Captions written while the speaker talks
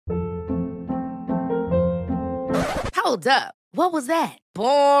Hold up. What was that?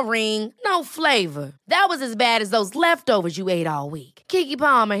 Boring. No flavor. That was as bad as those leftovers you ate all week. Keke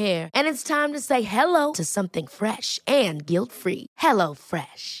Palmer here, and it's time to say hello to something fresh and guilt-free. Hello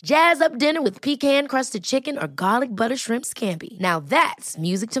Fresh. Jazz up dinner with pecan-crusted chicken or garlic butter shrimp scampi. Now that's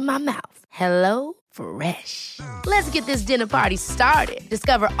music to my mouth. Hello Fresh. Let's get this dinner party started.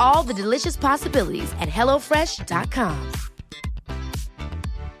 Discover all the delicious possibilities at hellofresh.com.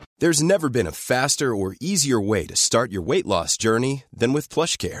 There's never been a faster or easier way to start your weight loss journey than with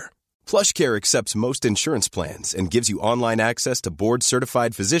PlushCare. PlushCare accepts most insurance plans and gives you online access to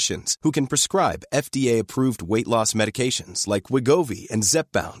board-certified physicians who can prescribe FDA-approved weight loss medications like Wegovy and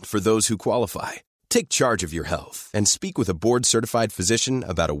Zepbound for those who qualify. Take charge of your health and speak with a board-certified physician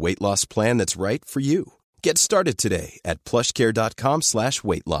about a weight loss plan that's right for you. Get started today at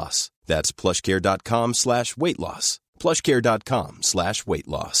plushcare.com/weight loss. That's plushcare.com/weight loss. plushcare.com/weight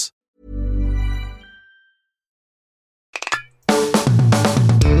loss.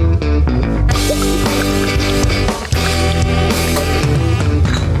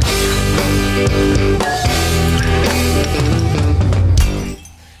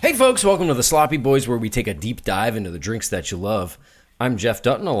 Hey folks, welcome to the Sloppy Boys, where we take a deep dive into the drinks that you love. I'm Jeff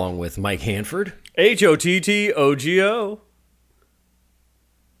Dutton, along with Mike Hanford. HOTTOGO.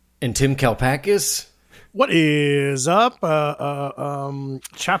 And Tim Kalpakis. What is up,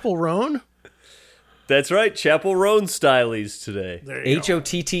 Chapel Roan? That's right, Chapel Roan stylies today.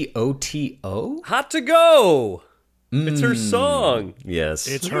 HOTTOTO? Hot to go. It's her song. Yes.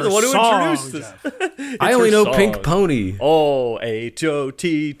 It's You're her the one who song, introduced this. I only know song. Pink Pony. Oh,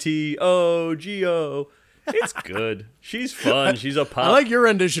 HOTTOGO. It's good. She's fun. She's a pop. I like your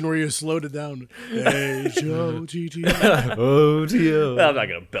rendition where you slowed it down. H-O-T-T. O-T-O. I'm not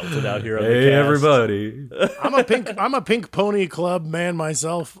gonna belt it out here on the Hey, cast. everybody. I'm a Pink Pony Club man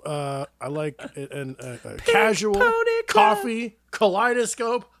myself. I like casual coffee,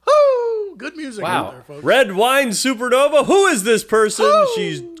 kaleidoscope. Woo! Good music Wow. out there, folks. Red Wine Supernova. Who is this person?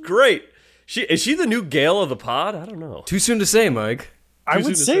 She's great. Is she the new Gale of the pod? I don't know. Too soon to say, Mike. I soon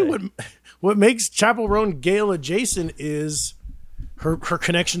would to say say. what makes Chapel Roan Gale adjacent is her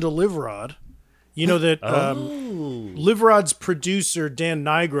connection to Live Rod. You know that Live Rod's producer, Dan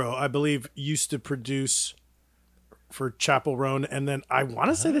Nigro, I believe, used to produce for Chapel Roan, and then I want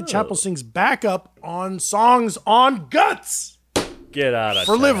to say that Chapel sings backup on songs on Guts Get out of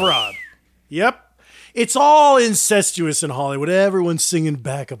for town. Live Rod. Yep. It's all incestuous in Hollywood. Everyone's singing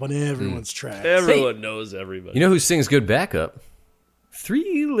backup on everyone's track. Everyone knows everybody. You know who sings good backup?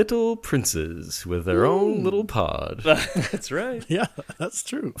 Three little princes with their own little pod. That's right. Yeah, that's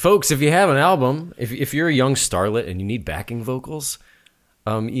true. Folks, if you have an album, if you're a young starlet and you need backing vocals,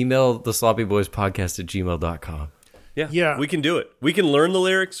 email the sloppyboyspodcast@gmail.com. Yeah. We can do it. We can learn the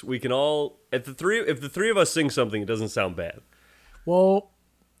lyrics. We can all if the three of us sing something, it doesn't sound bad. Well,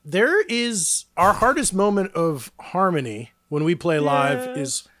 there is our hardest moment of harmony when we play live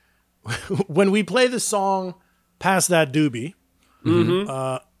is when we play the song Pass That Doobie.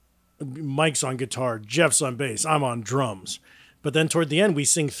 Mike's on guitar, Jeff's on bass, I'm on drums. But then toward the end, we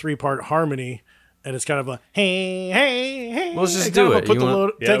sing 3-part harmony, and it's kind of a hey, hey, hey. Well, let's just kind do of it. Put You the want-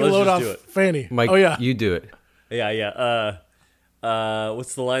 load, Yeah, take a let's load just off do it. Fanny. Mike, oh, yeah. you do it. Yeah.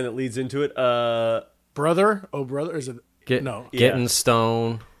 What's the line that leads into it? Brother? Oh, brother? Is it? No. Getting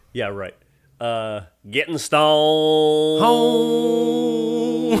stone. Yeah, right. Getting stoned.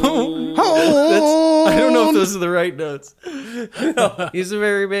 I don't know if those are the right notes. He's the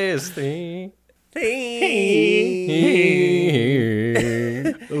very best thing.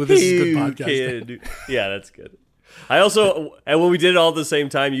 Oh, this is good podcasting. Yeah, that's good. I also, and when we did it all at the same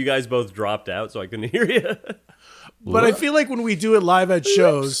time, you guys both dropped out, so I couldn't hear you. But I feel like when we do it live at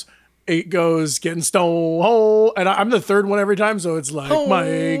shows, it goes getting stoned, and I'm the third one every time, so it's like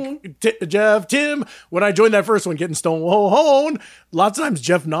Mike, Jeff, Tim. When I joined that first one, getting stoned, lots of times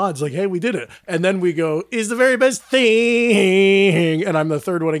Jeff nods like, "Hey, we did it," and then we go, "Is the very best thing," and I'm the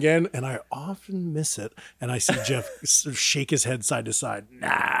third one again, and I often miss it, and I see Jeff shake his head side to side.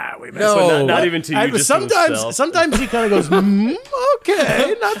 Nah, we missed it. Not even to you, just to himself. Sometimes he kind of goes,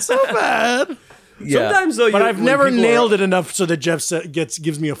 okay, not so bad. Yeah. Sometimes though, But I've never nailed it enough so that Jeff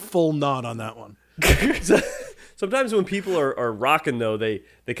gives me a full nod on that one. Sometimes when people are rocking though, they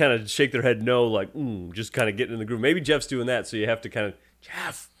kind of shake their head no, like just kind of getting in the groove. Maybe Jeff's doing that, so you have to kind of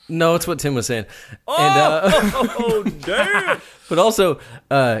Jeff. No, it's what Tim was saying. Oh, damn! But also,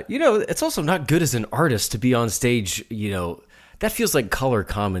 it's also not good as an artist to be on stage. That feels like color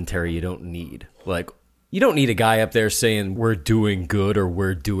commentary you don't need. Like, you don't need a guy up there saying we're doing good or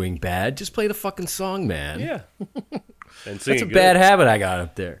we're doing bad. Just play the fucking song, man. Yeah. And sing That's a it good. bad habit I got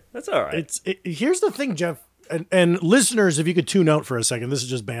up there. That's all right. Here's the thing, Jeff. and listeners, if you could tune out for a second, this is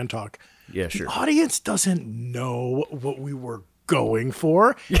just band talk. Yeah, sure. The audience doesn't know what we were going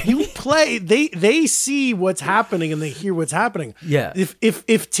for. You play, they see what's happening and they hear what's happening. Yeah.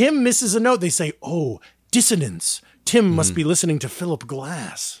 If Tim misses a note, they say, "Oh, dissonance. Tim must be listening to Philip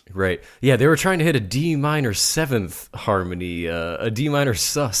Glass." Right. Yeah, they were trying to hit a D minor seventh harmony, a D minor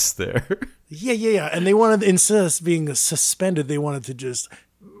sus there. Yeah. And they wanted, instead of being suspended, they wanted to just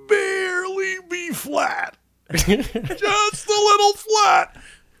barely be flat. Just a little flat.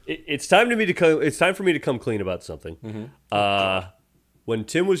 It's time for me to come clean about something. When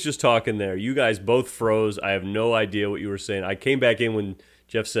Tim was just talking there, you guys both froze. I have no idea what you were saying. I came back in when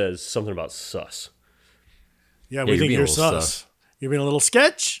Jeff says something about sus. Yeah, we think you're sus. You're being a little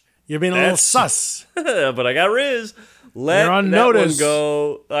sketch. You're being a little sus. But I got Riz. Let You're on that notice. one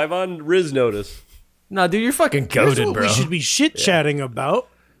go. I'm on Riz notice. Nah, dude, you're fucking Here's goated, what bro. we should be shit chatting about.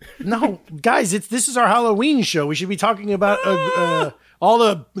 No, guys, this is our Halloween show. We should be talking about all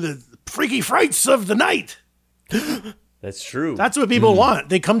the freaky frights of the night. That's true. That's what people want.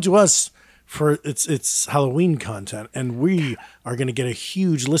 They come to us for it's Halloween content, and we are going to get a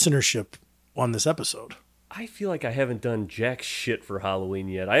huge listenership on this episode. I feel like I haven't done jack shit for Halloween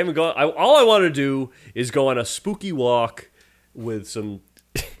yet. I haven't gone. All I want to do is go on a spooky walk with a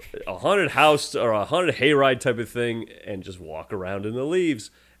haunted house or a haunted hayride type of thing, and just walk around in the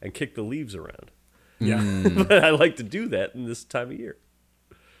leaves and kick the leaves around. Yeah. But I like to do that in this time of year,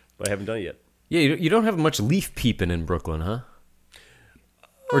 but I haven't done it yet. Yeah, you don't have much leaf peeping in Brooklyn, huh?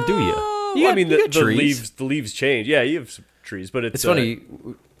 Or do you? I mean, the leaves change. Yeah, you have some trees, but It's funny.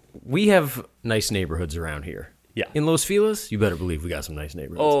 We have nice neighborhoods around here. Yeah. In Los Feliz, you better believe we got some nice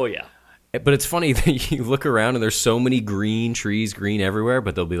neighborhoods. Oh yeah. But it's funny that you look around and there's so many green trees, green everywhere,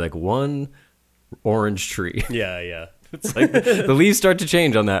 but there'll be like one orange tree. Yeah. It's like the leaves start to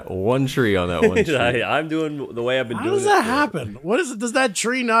change on that one tree on that one tree. I'm doing the way I've been How doing does it. that happen? What is it? Does that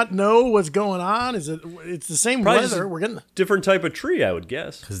tree not know what's going on? It's the same Probably just weather. a We're getting. different type of tree, I would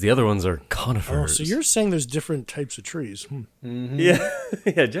guess. Because the other ones are Oh, conifers. so you're saying there's different types of trees? Yeah,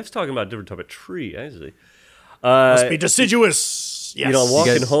 yeah. Jeff's talking about a different type of tree. I see. Must be deciduous. Yes. You know, I'm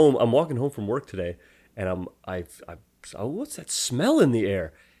walking guys- home. I'm walking home from work today, and what's that smell in the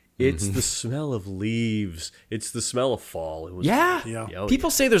air? It's the smell of leaves. It's the smell of fall. It was, Yeah. Yeah. People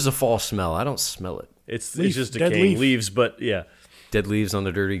say there's a fall smell. I don't smell it. It's Leaf, just dead decaying leaf. leaves, but yeah. Dead leaves on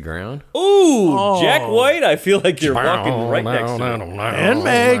the dirty ground. Ooh, Jack White. I feel like you're walking right next to me. And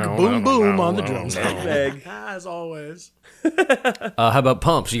Meg, boom, boom on the drums. Meg. As always. How about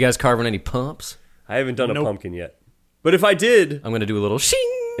pumps? You guys carving any pumps? I haven't done a Nope. pumpkin yet, but if I did, I'm going to do a little shing.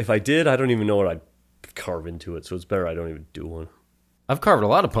 I don't even know what I'd carve into it. So it's better I don't even do one. I've carved a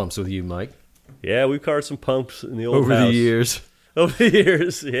lot of pumps with you, Mike, Yeah, we've carved some pumps in the old over house. the years. Over the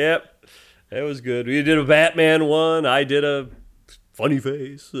years, yep. That was good. We did a Batman one. I did a funny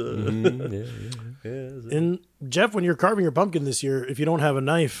face. And Jeff, when you're carving your pumpkin this year, if you don't have a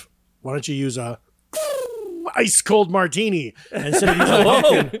knife, why don't you use a ice cold martini instead of using a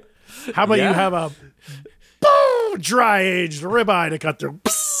pumpkin? How about you have a dry aged ribeye to cut through?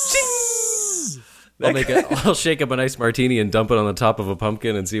 I'll shake up a nice martini and dump it on the top of a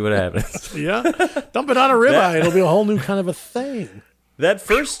pumpkin and see what happens. Yeah, dump it on a ribeye. It'll be a whole new kind of a thing. That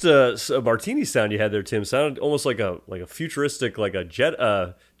first martini sound you had there, Tim, sounded almost like a futuristic, like a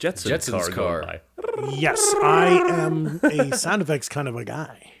Jetsons car. Going by. Yes, I am a sound effects kind of a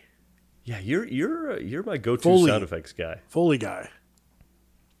guy. Yeah, you're my go-to Foley. sound effects guy. Foley guy.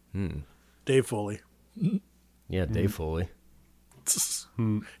 Dave Foley. Yeah, Dave Foley.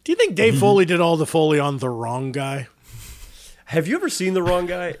 Do you think Dave Foley did all the Foley on The Wrong Guy? Have you ever seen The Wrong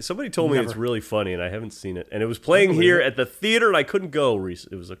Guy? Somebody told me Never. it's really funny, and I haven't seen it. And it was playing here at the theater, and I couldn't go.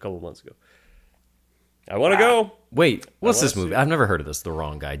 It was a couple months ago. I want to go. Wait, what's wanna this movie? I've never heard of this. The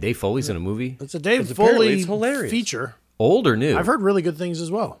Wrong Guy. Dave Foley's in a movie? It's a Dave apparently Foley it's hilarious. feature. Old or new? I've heard really good things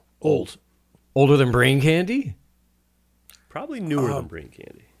as well. Old. Older than Brain Candy? Probably newer than Brain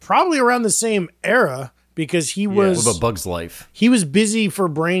Candy. Probably around the same era because he was What about Bug's Life? he was busy for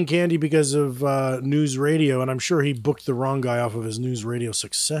Brain Candy because of News Radio, and I'm sure he booked The Wrong Guy off of his News Radio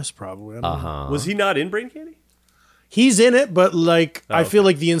success. Probably. I don't know. Was he not in Brain Candy? He's in it, but I feel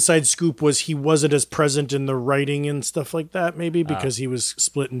like the inside scoop was he wasn't as present in the writing and stuff like that. Maybe because he was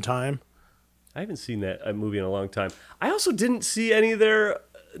split in time. I haven't seen that movie in a long time. I also didn't see any of their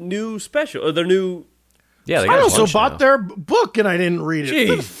new special or their new. Yeah, they I got a also bunch bought now. their book and I didn't read it.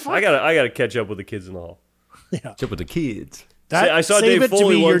 What the fuck? I gotta catch up with the kids in the hall. Up with the kids. That, I saw save Dave it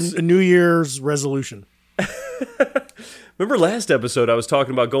Foley to be once. your New Year's resolution. Remember last episode I was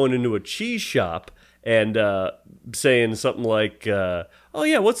talking about going into a cheese shop and saying something like, "Oh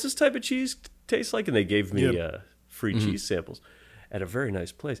yeah, what's this type of cheese, taste like? And they gave me free cheese samples at a very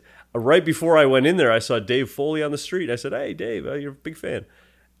nice place. Right before I went in there, I saw Dave Foley on the street. I said, "Hey, Dave, you're a big fan."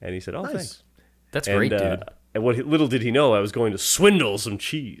 And he said, "Oh, thanks." That's great, dude. And little did he know, I was going to swindle some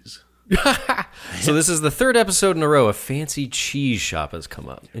cheese. So this is the third episode in a row a fancy cheese shop has come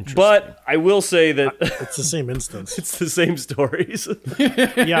up. Interesting. But I will say that It's the same instance. it's the same stories.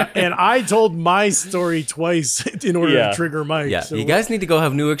 Yeah, and I told my story twice in order Yeah. to trigger Mike. Yeah, so- you guys need to go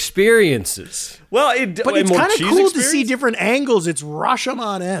have new experiences. Well, But it's kind of cool to see different angles. It's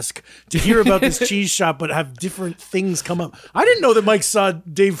Rashomon-esque to hear about this cheese shop, but have different things come up. I didn't know that Mike saw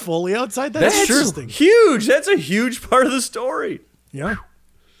Dave Foley outside. That's true. interesting. Huge. That's a huge part of the story. Yeah,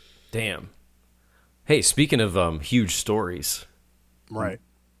 Damn. Hey, speaking of huge stories, right.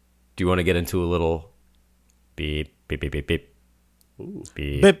 do you want to get into a little beep, beep, beep, beep, beep? Ooh.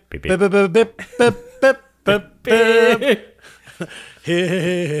 Beep, Bip, beep, bip, beep. bip, bip, bip, bip, bip, bip.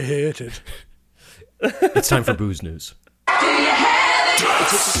 Hit it. It's time for booze news. It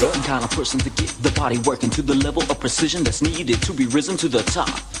takes a certain kind of person to get the body working to the level of precision that's needed to be risen to the top.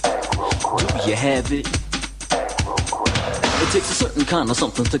 Do you have it? It takes a certain kind of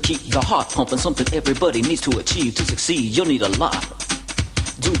something to keep the heart pumping, something everybody needs to achieve to succeed. You'll need a lot.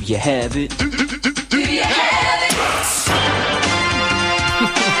 Do you have it? Do you have it?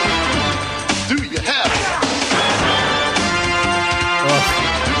 Do you have it?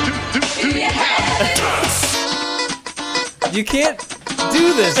 Do you have it? You can't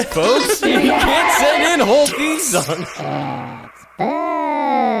do this, folks. You can't send in whole theme songs.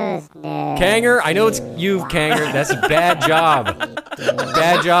 Kanger, I know it's you, Kanger. That's a bad job.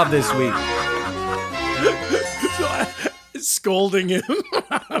 Bad job this week. Scolding him.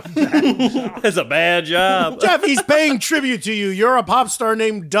 That's a bad job. Jeff, he's paying tribute to you. You're a pop star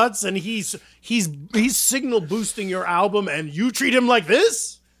named Dutz, and he's signal boosting your album, and you treat him like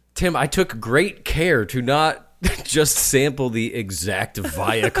this? Tim, I took great care to not just sample the exact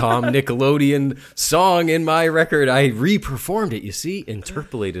Viacom Nickelodeon song in my record. I re-performed it, you see,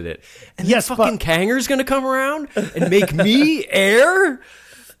 interpolated it. And yes, then fucking Kanger's gonna come around and make me air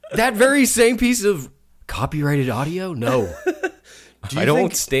that very same piece of copyrighted audio? No. I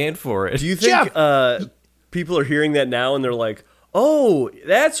don't stand for it. Do you think people are hearing that now and they're like, oh,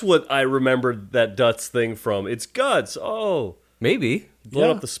 that's what I remembered that Dutz thing from. It's Guts. Oh. Maybe. Blow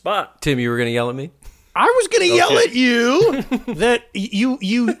up the spot. Tim, you were gonna yell at me? I was going to yell at you that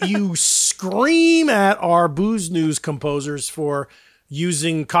you scream at our Booze News composers for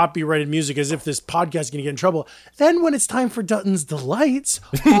using copyrighted music as if this podcast is going to get in trouble. Then when it's time for Dutton's Delights,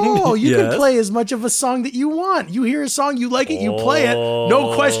 you can play as much of a song that you want. You hear a song, you like it, you play it.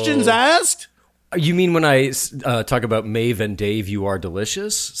 No questions asked. You mean when I talk about Maeve and Dave, You Are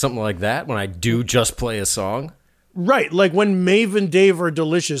Delicious? Something like that? When I do just play a song? Right. Like when Maeve and Dave are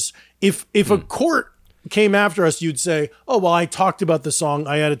delicious, if a court came after us, you'd say, oh, well, I talked about the song,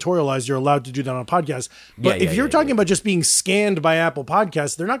 I editorialized, you're allowed to do that on a podcast. But if you're talking about just being scanned by Apple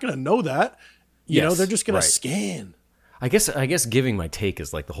Podcasts, they're not going to know that. You know, they're just going to scan. I guess giving my take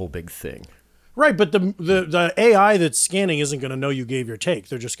is like the whole big thing. Right, but the AI that's scanning isn't going to know you gave your take.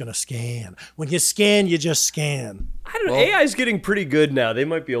 They're just going to scan. When you scan, you just scan. I don't know. AI's getting pretty good now. They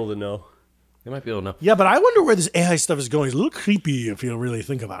might be able to know. They might be able to know. Yeah, but I wonder where this AI stuff is going. It's a little creepy if you really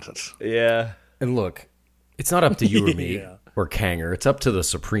think about it. Yeah. And look, it's not up to you or me or Kanger. It's up to the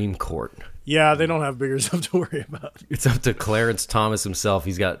Supreme Court. Yeah, they don't have bigger stuff to worry about. It's up to Clarence Thomas himself.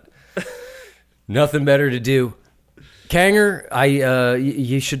 He's got nothing better to do. Kanger,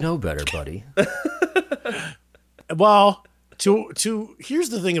 you should know better, buddy. Well, here's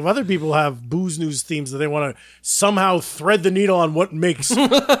the thing: if other people have Booze News themes that they want to somehow thread the needle on what makes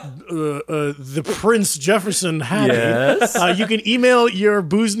the Prince Jefferson happy, you can email your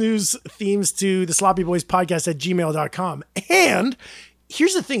Booze News themes to the Sloppy Boys Podcast at gmail.com. And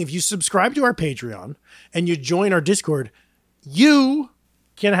here's the thing: if you subscribe to our Patreon and you join our Discord, you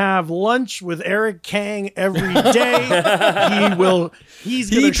can have lunch with Eric Kang every day. He's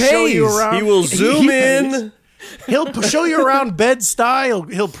going to show you around. He will zoom in. He'll show you around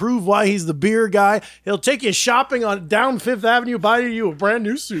Bed-Stuy. He'll prove why he's the beer guy. He'll take you shopping on down Fifth Avenue, buy you a brand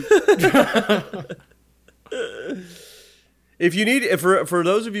new suit. If you need, for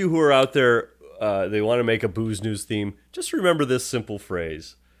those of you who are out there, they want to make a Booze News theme, just remember this simple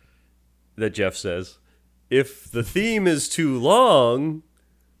phrase that Jeff says. If the theme is too long,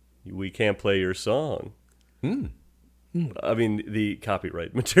 we can't play your song. I mean, the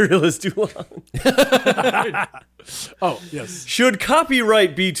copyright material is too long. Oh, yes. Should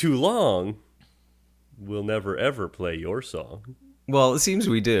copyright be too long, we'll never, ever play your song. Well, it seems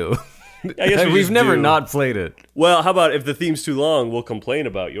we do. I guess We've just never do. not played it. Well, how about if the theme's too long, we'll complain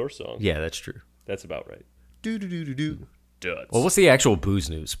about your song. Yeah, that's true. That's about right. Do. Well, what's the actual booze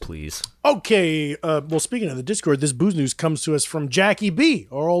news, please? Okay, well, speaking of the Discord, this booze news comes to us from Jackie B.,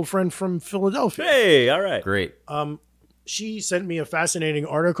 our old friend from Philadelphia. Hey, all right. Great. She sent me a fascinating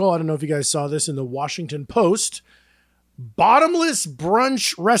article. I don't know if you guys saw this in the Washington Post. Bottomless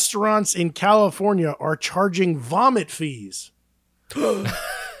brunch restaurants in California are charging vomit fees. Whoa.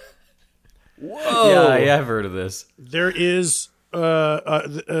 Yeah, I've heard of this. There is, in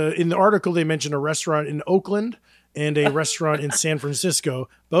the article, they mentioned a restaurant in Oakland and a restaurant in San Francisco,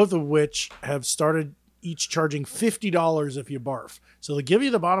 both of which have started each charging $50 if you barf. So they give you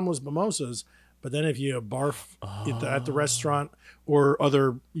the bottomless mimosas, but then if you barf at the restaurant or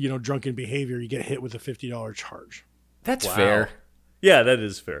other, drunken behavior, you get hit with a $50 charge. That's fair. Yeah, that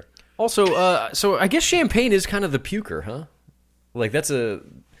is fair. Also, so I guess champagne is kind of the puker, huh? Like that's a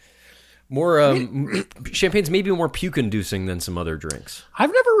more champagne's maybe more puke-inducing than some other drinks.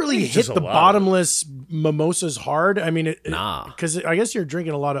 I've never really hit just the a lot bottomless mimosas hard. I mean, Nah. because I guess you're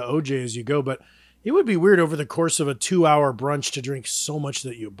drinking a lot of OJ as you go, but it would be weird over the course of a 2-hour brunch to drink so much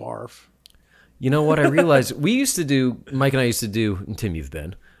that you barf. You know what I realized? Mike and I used to do, and Tim, you've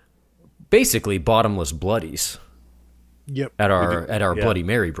been, basically bottomless bloodies Yep. at our Bloody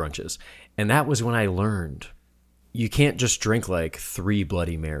Mary brunches. And that was when I learned you can't just drink like 3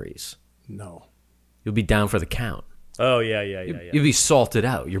 Bloody Marys. No. You'll be down for the count. Oh, yeah. You'll be salted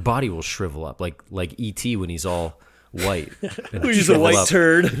out. Your body will shrivel up like E.T. when he's all white. He's a white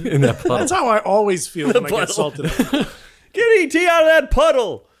turd. In that puddle. That's how I always feel when I get puddle. salted out. Get E.T. out of that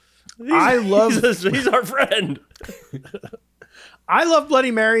puddle. He's our friend. I love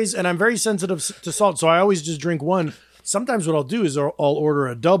Bloody Marys, and I'm very sensitive to salt, so I always just drink one. Sometimes what I'll do is I'll order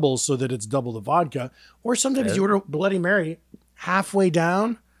a double so that it's double the vodka, or sometimes you order Bloody Mary halfway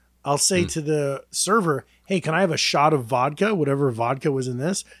down. I'll say to the server, hey, can I have a shot of vodka, whatever vodka was in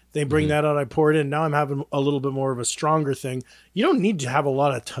this? They bring that out, I pour it in. Now I'm having a little bit more of a stronger thing. You don't need to have a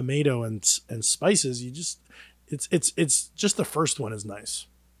lot of tomato and spices. You just, it's just the first one is nice.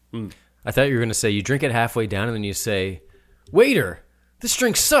 I thought you were going to say you drink it halfway down and then you say, waiter, this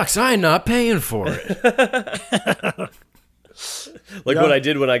drink sucks. I'm not paying for it. Like what I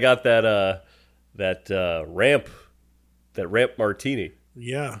did when I got that ramp martini.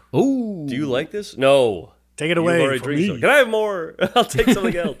 Yeah. Ooh. Do you like this? No. Take it away You've already from drank me. some. Can I have more? I'll take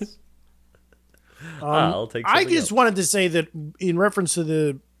something else. I'll take something I just else. wanted to say that in reference to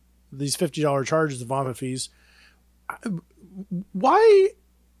these $50 charges, the vomit fees, why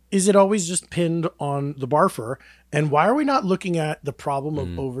is it always just pinned on the barfer? And why are we not looking at the problem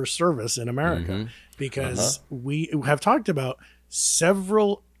of over service in America? Because we have talked about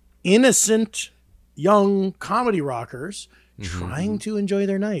several innocent young comedy rockers trying to enjoy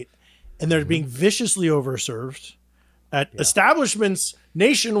their night. And they're being viciously overserved at establishments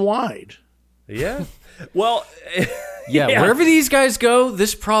nationwide. Yeah. Well, Yeah, wherever these guys go,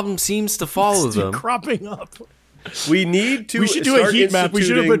 this problem seems to follow them. Cropping up. we need to. We should do a start heat map. We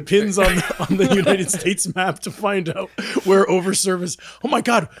should have put instituting- pins on the United States map to find out where overservice. Oh my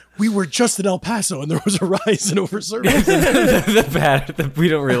God, we were just in El Paso and there was a rise in overservice. The bad that we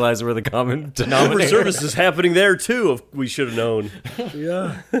don't realize we're the common denominator. Service is happening there too. We should have known.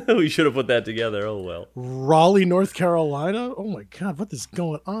 Yeah. We should have put that together. Oh well. Raleigh, North Carolina. Oh my God, what is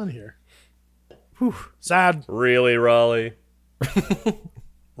going on here? Whew. Sad. Really, Raleigh?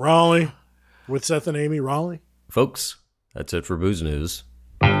 Raleigh with Seth and Amy. Raleigh. Folks, that's it for Booze News.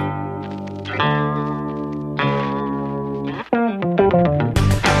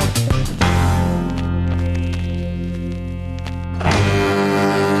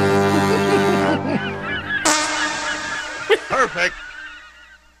 Perfect.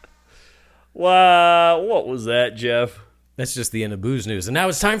 Wow, what was that, Jeff? That's just the end of Booze News. And now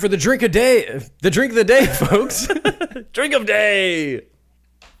it's time for the drink of the day, folks. Drink of day.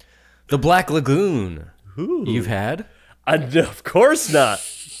 The Black Lagoon. Ooh. You've had? Of course not.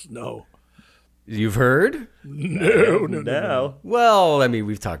 No. You've heard? No. Well, I mean,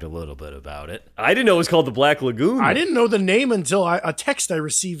 we've talked a little bit about it. I didn't know it was called the Black Lagoon. I didn't know the name until a text I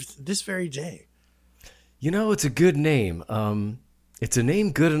received this very day. You know, it's a good name. It's a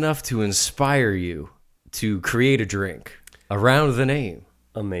name good enough to inspire you to create a drink around the name,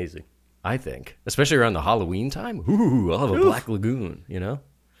 Amazing. I think. Especially around the Halloween time. Ooh, I'll have a Black Lagoon, you know?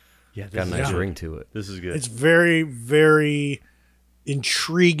 Yeah, Got a nice ring to it. This is good. It's very, very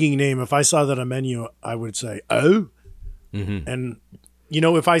intriguing name. If I saw that on a menu, I would say, oh. And, you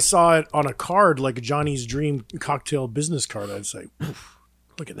know, if I saw it on a card, like a Johnny's Dream cocktail business card, I'd say, oof,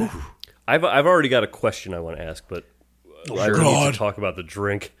 look at that. I've already got a question I want to ask, but I need God. to talk about the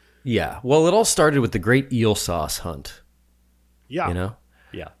drink. Yeah. Well, it all started with the great eel sauce hunt. Yeah. You know?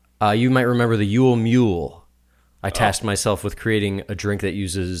 Yeah. You might remember the Yule Mule. I tasked myself with creating a drink that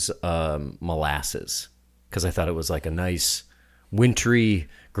uses molasses because I thought it was like a nice, wintry,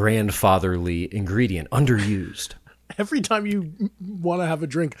 grandfatherly ingredient, underused. Every time you want to have a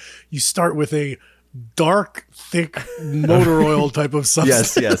drink, you start with a dark, thick motor oil type of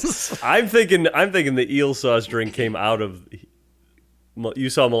substance. Yes. I'm thinking the eel sauce drink came out of. You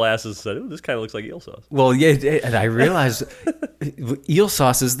saw molasses and said, "Ooh, this kind of looks like eel sauce." Well, yeah, and I realized eel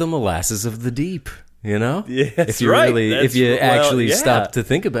sauce is the molasses of the deep. You know, Yeah, if you right. really, That's- if you well, actually yeah. stop to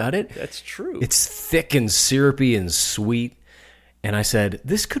think about it, That's true. it's thick and syrupy and sweet. And I said,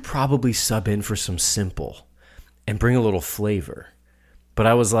 this could probably sub in for some simple and bring a little flavor. But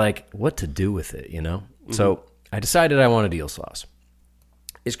I was like, what to do with it, you know? Mm-hmm. So I decided I wanted eel sauce.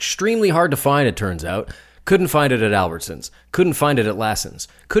 It's extremely hard to find, it turns out. Couldn't find it at Albertsons. Couldn't find it at Lassen's.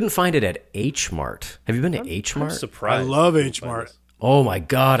 Couldn't find it at H Mart. Have you been to H I'm Mart? surprised. I love H Mart. Oh my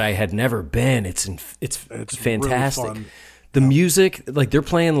God, I had never been. It's fantastic. really fun. The music, like they're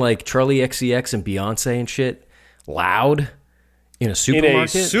playing like Charlie XCX and Beyonce and shit, loud in a In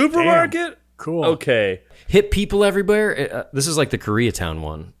supermarket. a supermarket? Cool. Okay. Hip people everywhere. This is like the Koreatown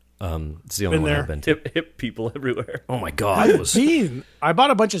one. It's the only Been one there. I've been to. Hip people everywhere. Oh my God, it was. I bought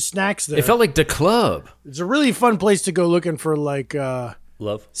a bunch of snacks there. It felt like the club. It's a really fun place to go looking for like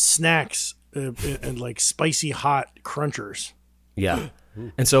Love. snacks and like spicy hot crunchers. Yeah.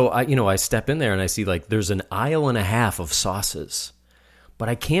 And so I step in there and I see like there's an aisle and a half of sauces, but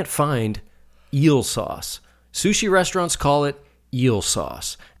I can't find eel sauce. Sushi restaurants call it eel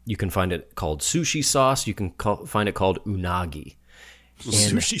sauce. You can find it called sushi sauce. You can find it called unagi.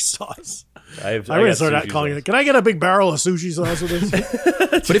 Sushi sauce. I'm I'm gonna start out calling it. Can I get a big barrel of sushi sauce with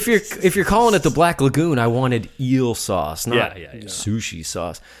this? But if you're calling it the Black Lagoon, I wanted eel sauce, not Yeah. sushi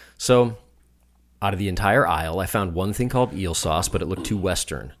sauce. So out of the entire aisle, I found one thing called eel sauce, but it looked too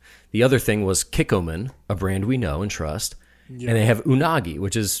Western. The other thing was Kikkoman, a brand we know and trust, and they have unagi,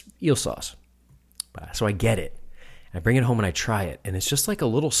 which is eel sauce. So I get it. I bring it home and I try it, and it's just like a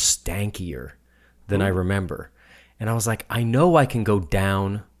little stankier than I remember. And I was like, I know I can go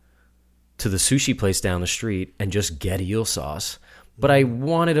down to the sushi place down the street and just get eel sauce, but I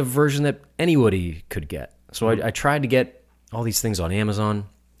wanted a version that anybody could get. So I tried to get all these things on Amazon.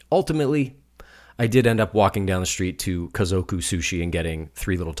 Ultimately, I did end up walking down the street to Kazoku Sushi and getting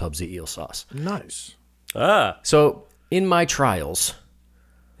 3 little tubs of eel sauce. Nice. So in my trials,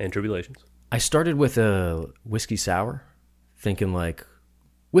 And tribulations. I started with a whiskey sour, thinking like,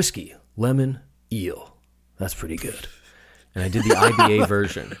 whiskey, lemon, eel. That's pretty good. And I did the IBA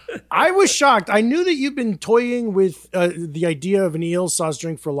version. I was shocked. I knew that you've been toying with the idea of an eel sauce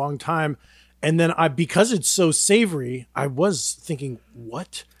drink for a long time, and then because it's so savory, I was thinking,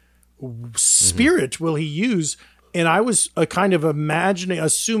 what spirit will he use? And I was kind of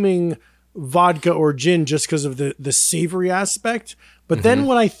assuming vodka or gin just because of the savory aspect. But then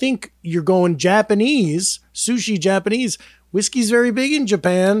when I think you're going Japanese, sushi Japanese, whiskey's very big in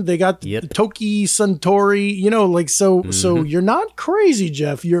Japan. They got Yep. Toki Suntory, so you're not crazy,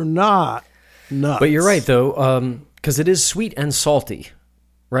 Jeff. You're not nuts. But you're right, though, because it is sweet and salty,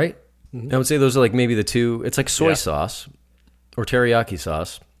 right? I would say those are like maybe the two. It's like soy sauce or teriyaki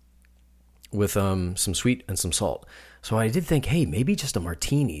sauce with some sweet and some salt. So I did think, hey, maybe just a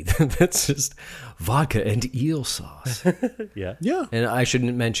martini. That's just vodka and eel sauce. Yeah. Yeah. And I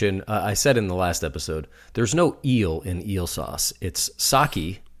shouldn't mention, I said in the last episode, there's no eel in eel sauce. It's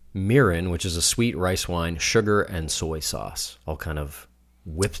sake, mirin, which is a sweet rice wine, sugar, and soy sauce, all kind of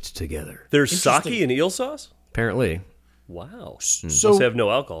whipped together. There's sake and eel sauce? Apparently. Wow. So Must have no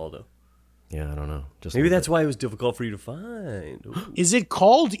alcohol, though. Yeah, I don't know. Just Maybe a little that's why it was difficult for you to find. Ooh. is it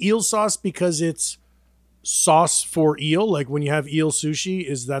called eel sauce because it's sauce for eel? Like when you have eel sushi,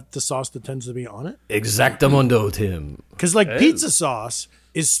 is that the sauce that tends to be on it? bit. Exactamundo, Tim. Because like pizza sauce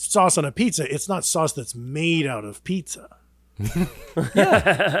is sauce on a pizza. It's not sauce that's made out of pizza.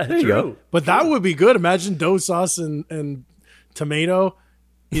 There you go. But that would be good. Imagine dough sauce and tomato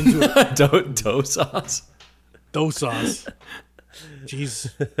into a Dough sauce. dough sauce.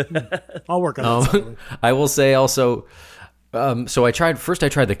 Jeez. I'll work on that. I will say also, so I tried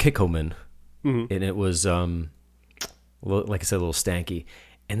the Kikkoman, and it was, like I said, a little stanky.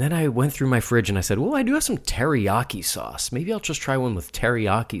 And then I went through my fridge and I said, well, I do have some teriyaki sauce. Maybe I'll just try one with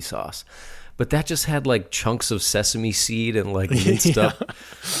teriyaki sauce. But that just had like chunks of sesame seed and like minced up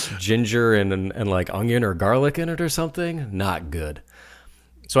ginger and like onion or garlic in it or something. Not good.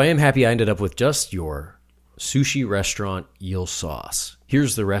 So I am happy I ended up with just your sushi restaurant eel sauce.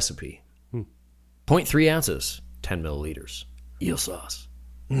 Here's the recipe. 0.3 ounces, 10 milliliters, eel sauce.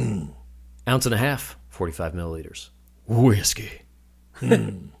 Ounce and a half, 45 milliliters. Whiskey.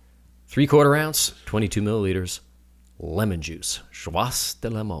 3/4 ounce, 22 milliliters. Lemon juice. Joie de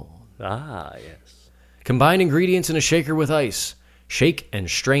lemon. Ah, yes. Combine ingredients in a shaker with ice. Shake and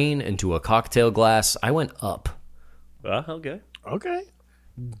strain into a cocktail glass. I went up. Okay. Okay.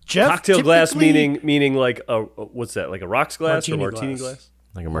 Jeff, Cocktail glass typically- meaning like a what's that? Like a rocks glass Martini or martini glass. glass?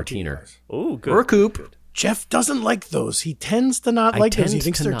 Like a martiner. Oh, good. Or a coupe. Jeff doesn't like those. He tends to not I like those. He tend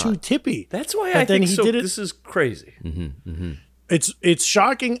thinks to they're not. too tippy. That's why But I then think he so. did it- This is crazy. It's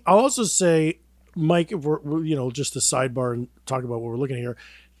shocking. I'll also say, Mike, if we're just a sidebar and talk about what we're looking at here.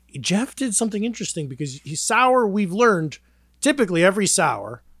 Jeff did something interesting because he's sour. We've learned typically every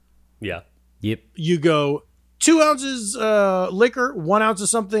sour, Yeah. Yep. you go 2 ounces liquor, 1 ounce of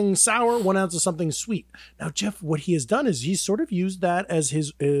something sour, 1 ounce of something sweet. Now, Jeff, what he has done is he's sort of used that as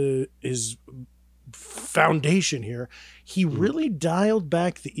his foundation here. He really dialed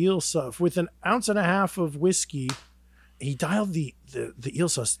back the eel sauce with 1.5 ounces of whiskey. He dialed the eel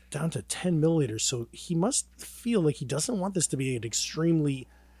sauce down to 10 milliliters. So he must feel like he doesn't want this to be an extremely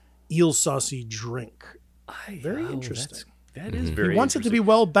eel saucy drink. Very interesting. That is very He wants it to be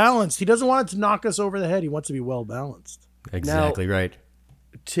well balanced. He doesn't want it to knock us over the head. He wants it to be well balanced. Exactly right.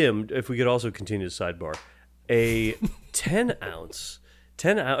 Tim, if we could also continue the sidebar. A 10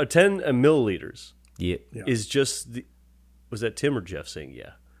 milliliters Yep. is just the... Was that Tim or Jeff saying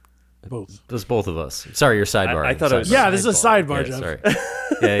yeah? Both. Those both of us. Sorry, your sidebar. I thought it was- Yeah, this is a sidebar, Yeah, Jeff. sorry.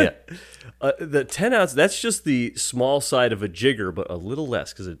 Yeah. The 10 ounce, that's just the small side of a jigger, but a little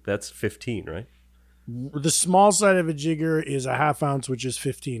less because that's 15, right? The small side of a jigger is 1/2 ounce, which is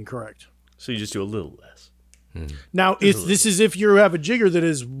 15, correct. So you just do a little less. Now, this is if you have a jigger that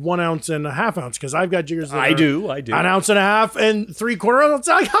is 1 ounce and 1/2 ounce, because I've got jiggers that I are do. 1.5 ounces and 3/4 ounce.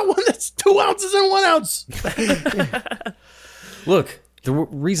 I got one that's 2 ounces and 1 ounce. Look, the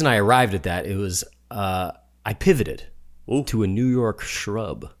reason I arrived at that, it was I pivoted to a New York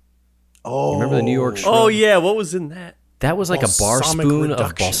shrub. Oh, Remember the New York shrub? Oh, yeah. What was in that? That was like a bar Balsamic spoon of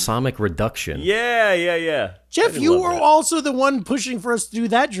reduction. balsamic reduction. Yeah. Jeff, I you love were that. also the one pushing for us to do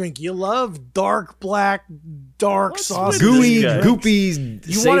that drink. You love dark black, dark sauce. with Gooey, this guy? goopy,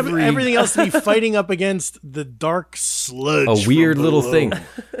 You want savory. everything else to be fighting up against the dark sludge. A weird from little below. thing.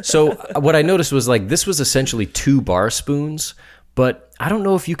 So what I noticed was like this was essentially 2 bar spoons, but I don't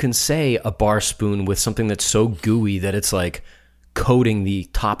know if you can say a bar spoon with something that's so gooey that it's like coating the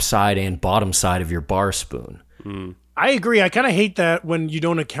top side and bottom side of your bar spoon. I agree. I kind of hate that when you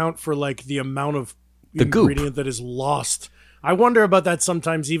don't account for like the amount of The goop. ingredient that is lost. I wonder about that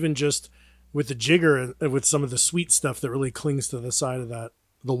sometimes, even just with the jigger and with some of the sweet stuff that really clings to the side of that,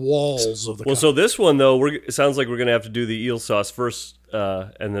 the walls of the Well, cup. so this one, though, it sounds like we're going to have to do the eel sauce first,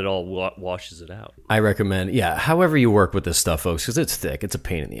 and then it all washes it out. I recommend, however you work with this stuff, folks, because it's thick. It's a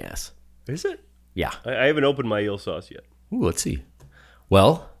pain in the ass. Is it? Yeah. I haven't opened my eel sauce yet. Ooh, let's see.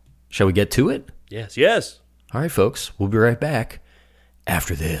 Well, shall we get to it? Yes. All right, folks. We'll be right back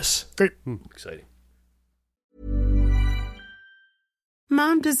after this. Great. Exciting.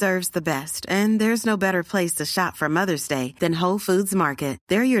 Mom deserves the best, and there's no better place to shop for Mother's Day than Whole Foods Market.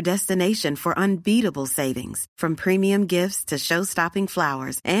 They're your destination for unbeatable savings, from premium gifts to show-stopping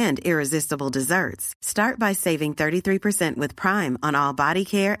flowers and irresistible desserts. Start by saving 33% with Prime on all body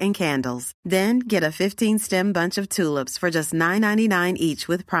care and candles. Then get a 15-stem bunch of tulips for just $9.99 each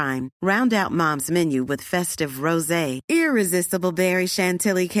with Prime. Round out Mom's menu with festive rosé, irresistible berry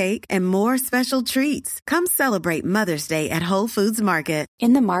chantilly cake, and more special treats. Come celebrate Mother's Day at Whole Foods Market.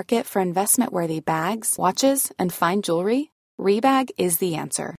 In the market for investment-worthy bags, watches, and fine jewelry, Rebag is the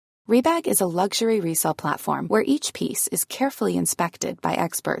answer. Rebag is a luxury resale platform where each piece is carefully inspected by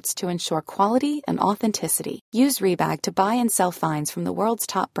experts to ensure quality and authenticity. Use Rebag to buy and sell finds from the world's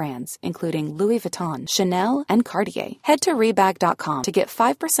top brands, including Louis Vuitton, Chanel, and Cartier. Head to Rebag.com to get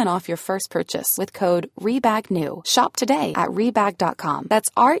 5% off your first purchase with code REBAGNEW. Shop today at Rebag.com.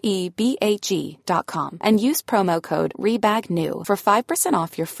 That's REBAG.com. And use promo code REBAGNEW for 5%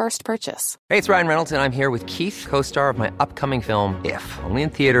 off your first purchase. Hey, it's Ryan Reynolds, and I'm here with Keith, co-star of my upcoming film, If, only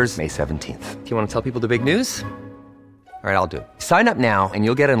in theaters May 17th. Do you want to tell people the big news? All right, I'll do it. Sign up now and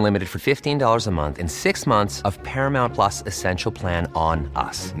you'll get unlimited for $15 a month and 6 months of Paramount Plus Essential Plan on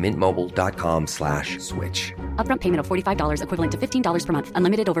us. MintMobile.com/switch. Upfront payment of $45 equivalent to $15 per month.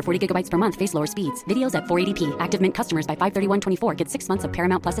 Unlimited over 40 gigabytes per month. Face lower speeds. Videos at 480p. Active Mint customers by 531.24 get 6 months of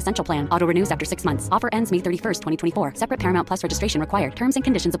Paramount Plus Essential Plan. Auto renews after 6 months. Offer ends May 31st, 2024. Separate Paramount Plus registration required. Terms and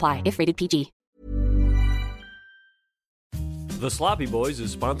conditions apply if rated PG. The Sloppy Boys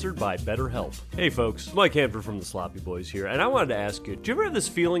is sponsored by BetterHelp. Hey folks, Mike Hanford from The Sloppy Boys here, and I wanted to ask you, do you ever have this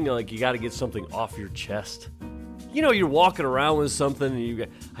feeling like you got to get something off your chest? you're walking around with something and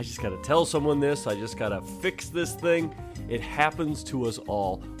I just got to tell someone this. I just got to fix this thing. It happens to us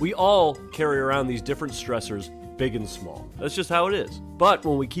all. We all carry around these different stressors, big and small. That's just how it is. But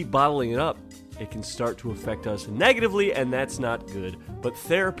when we keep bottling it up, it can start to affect us negatively, and that's not good. But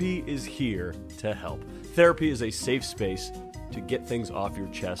therapy is here to help. Therapy is a safe space to get things off your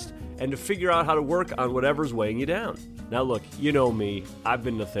chest and to figure out how to work on whatever's weighing you down. Now look, you know me. I've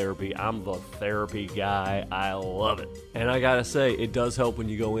been to therapy. I'm the therapy guy. I love it. And I gotta say, it does help when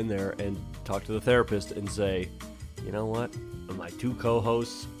you go in there and talk to the therapist and say, you know what? My two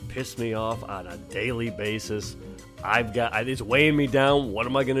co-hosts piss me off on a daily basis. It's weighing me down. What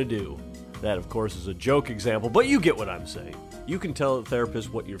am I gonna do? That, of course, is a joke example, but you get what I'm saying. You can tell the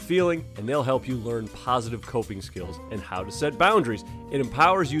therapist what you're feeling, and they'll help you learn positive coping skills and how to set boundaries. It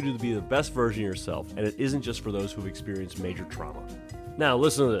empowers you to be the best version of yourself, and it isn't just for those who've experienced major trauma. Now,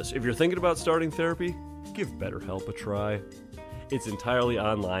 listen to this. If you're thinking about starting therapy, give BetterHelp a try. It's entirely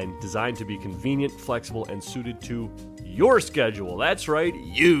online, designed to be convenient, flexible, and suited to your schedule. That's right,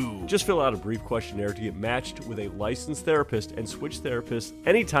 you. Just fill out a brief questionnaire to get matched with a licensed therapist and switch therapists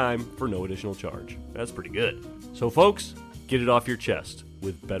anytime for no additional charge. That's pretty good. So folks, get it off your chest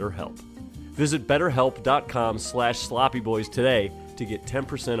with BetterHelp. Visit BetterHelp.com/SloppyBoys today to get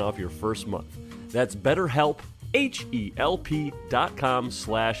 10% off your first month. That's BetterHelp,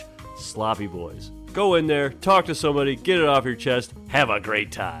 HELP.com/SloppyBoys. Go in there, talk to somebody, get it off your chest, have a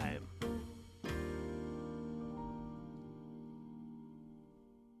great time.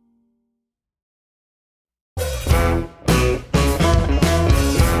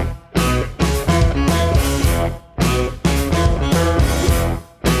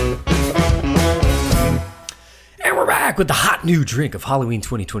 Back with the hot new drink of Halloween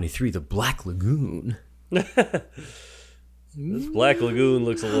 2023, the Black Lagoon. This Black Lagoon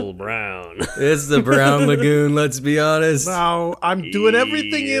looks a little brown. It's the brown lagoon, let's be honest. Now, I'm doing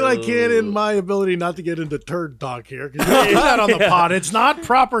everything I can in my ability not to get into turd talk here. Because you do that on the pod. It's not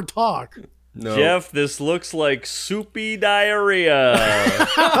proper talk. No. Jeff, this looks like soupy diarrhea.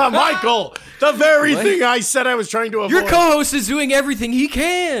 Michael, the very thing I said I was trying to avoid. Your co-host is doing everything he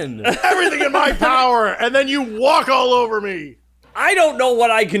can. Everything in my power, and then you walk all over me. I don't know what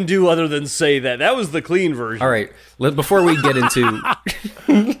I can do other than say that. That was the clean version. All right, before we get into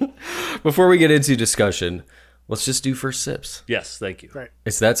discussion, let's just do first sips. Yes, thank you. Great.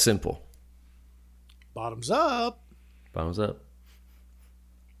 It's that simple. Bottoms up. Bottoms up.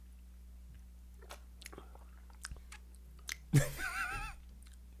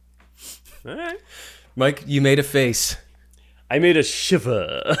 All right. Mike, you made a face. I made a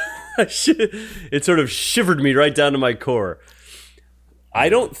shiver. It sort of shivered me right down to my core. I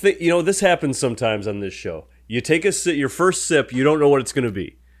don't think, this happens sometimes on this show. You take your first sip, you don't know what it's going to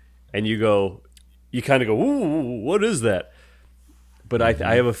be. And you kind of go, ooh, what is that? But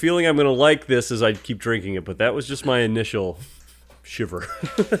I have a feeling I'm going to like this as I keep drinking it. But that was just my initial shiver.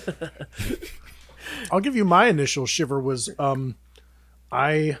 I'll give you my initial shiver was, I'm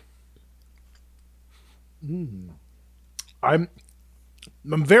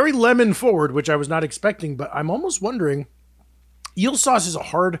very lemon forward, which I was not expecting, but I'm almost wondering, eel sauce is a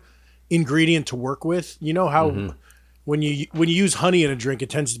hard ingredient to work with. You know how when you use honey in a drink,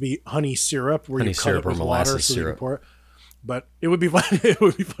 it tends to be honey syrup where you cut it with water so you can pour it. But it would be funny. It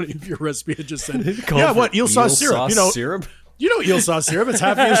would be funny if your recipe had just said, "Yeah, what eel sauce syrup?" Syrup? You know eel sauce syrup. It's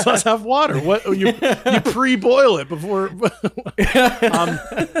half eel sauce, half water. What you pre-boil it before. But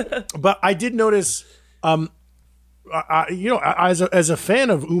I did notice. As a fan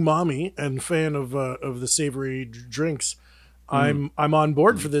of umami and fan of the savory drinks, I'm on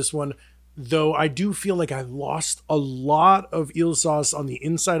board for this one. Though I do feel like I lost a lot of eel sauce on the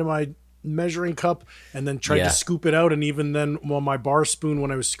inside of my measuring cup, and then tried to scoop it out, and even then, my bar spoon when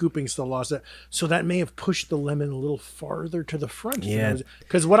I was scooping still lost it. So that may have pushed the lemon a little farther to the front. Yeah,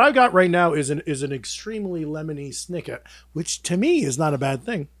 because what I got right now is an extremely lemony snicket, which to me is not a bad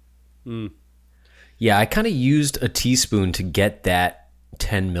thing. Yeah, I kind of used a teaspoon to get that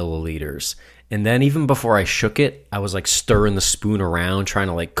 10 milliliters. And then even before I shook it, I was like stirring the spoon around, trying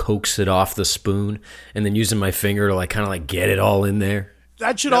to like coax it off the spoon, and then using my finger to like kind of like get it all in there.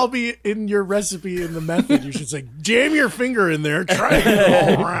 That should all be in your recipe in the method. You should say, jam your finger in there, try to get it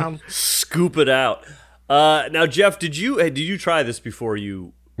all around. Scoop it out. Now, Jeff, did you try this before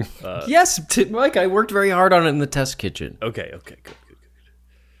you... Yes, Mike, I worked very hard on it in the test kitchen. Okay, good.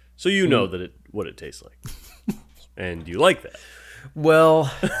 So you know what it tastes like. And you like that.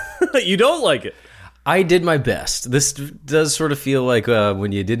 Well... You don't like it. I did my best. This does sort of feel like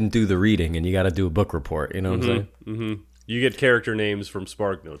when you didn't do the reading and you got to do a book report. You know what I'm saying? Mm-hmm. You get character names from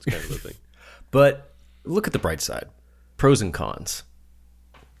Spark Notes kind of a thing. But look at the bright side. Pros and cons.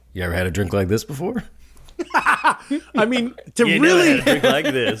 You ever had a drink like this before? I mean, to You really never had a drink like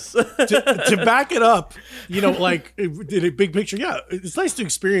this. to back it up, like in a big picture, yeah, it's nice to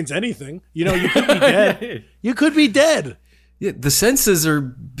experience anything. You could be dead. You could be dead. Yeah, the senses are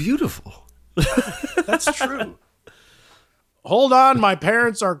beautiful. That's true. Hold on, my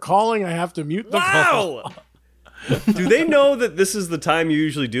parents are calling. I have to mute the call. Wow. Do they know that this is the time you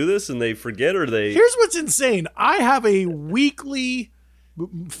usually do this and they forget, or they... Here's what's insane. I have a weekly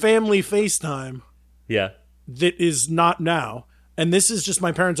family FaceTime Yeah. that is not now. And this is just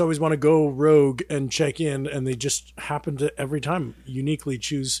my parents always want to go rogue and check in, and they just happen to every time uniquely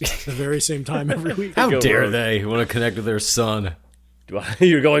choose the very same time every week. How dare rogue. they want to connect with their son?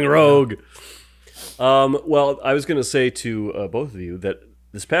 You're going rogue. Well, I was going to say to both of you that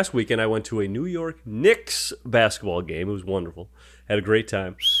this past weekend I went to a New York Knicks basketball game. It was wonderful. Had a great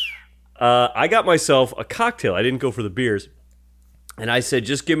time. I got myself a cocktail. I didn't go for the beers. And I said,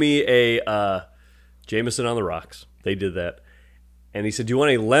 just give me a Jameson on the rocks. They did that. And he said, do you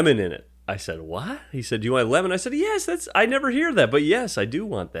want a lemon in it? I said, what? He said, do you want a lemon? I said, yes, I never hear that, but yes, I do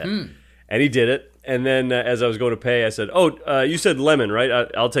want that. And he did it. And then as I was going to pay, I said, you said lemon, right?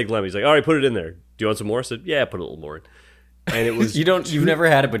 I'll take lemon. He's like, all right, put it in there. Do you want some more? I said, yeah, put a little more in. And it was... You've never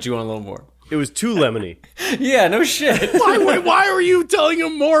had it, but you want a little more. It was too lemony. Yeah, no shit. Why were you telling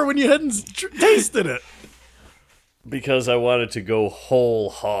him more when you hadn't tasted it? Because I wanted to go whole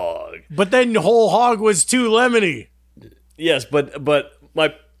hog. But then whole hog was too lemony. Yes, but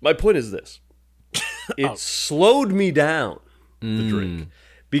my point is this. It slowed me down, the drink.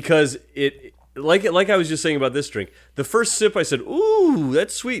 Because it like I was just saying about this drink, the first sip I said, ooh,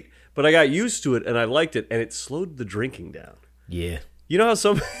 that's sweet. But I got used to it and I liked it, and it slowed the drinking down. Yeah. You know how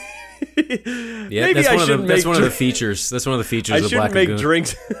some... Yeah, Maybe that's one of the featers. That's one of the features of Black Lagoon.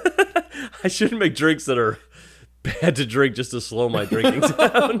 Drinks. I shouldn't make drinks that are bad to drink just to slow my drinking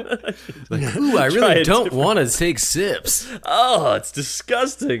down. Ooh, I really don't want to take sips. Oh, it's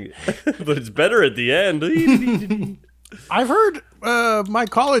disgusting. But it's better at the end. I've heard my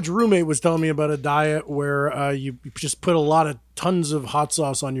college roommate was telling me about a diet where you just put tons of hot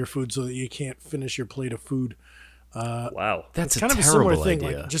sauce on your food so that you can't finish your plate of food. Wow, that's a kind of a terrible similar thing,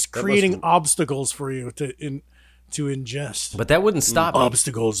 idea. like just creating obstacles for you to ingest. But that wouldn't stop me.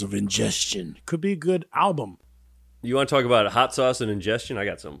 Obstacles of ingestion could be a good album. You want to talk about hot sauce and ingestion? I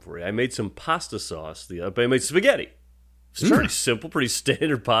got something for you. I made some pasta sauce. I made spaghetti. It's pretty simple, pretty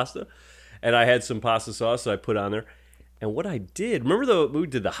standard pasta. And I had some pasta sauce that I put on there. And what I did, remember we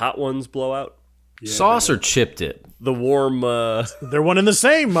did the hot ones blowout? Yeah, sauce or chipped it? The warm... They're one and the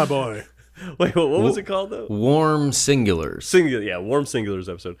same, my boy. Wait, what was it called, though? Warm singulars. Warm singulars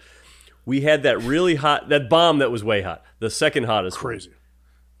episode. We had that really hot, that bomb that was way hot. The second hottest. Crazy.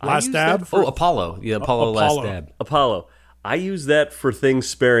 One. Last dab? Apollo. Yeah, Apollo last dab. Apollo. I use that for things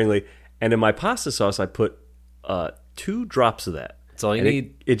sparingly. And in my pasta sauce, I put 2 drops of that. That's all you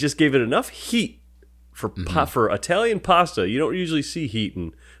need. It just gave it enough heat for Italian pasta. You don't usually see heat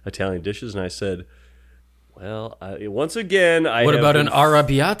in Italian dishes. And I said... Well, once again, What about an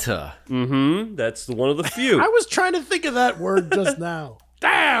arrabbiata? Mm-hmm. That's one of the few. I was trying to think of that word just now.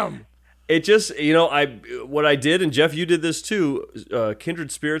 Damn! It just, what I did, and Jeff, you did this too,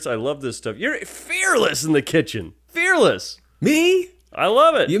 kindred spirits, I love this stuff. You're fearless in the kitchen. Fearless. Me? I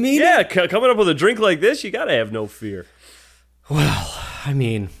love it. You mean Yeah, coming up with a drink like this, you got to have no fear. Well, I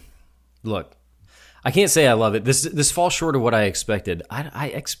mean, look, I can't say I love it. This falls short of what I expected. I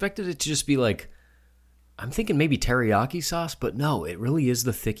expected it to just be like, I'm thinking maybe teriyaki sauce, but no, it really is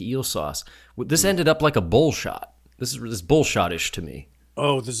the thick eel sauce. This ended up like a bull shot. This is bull shot-ish to me.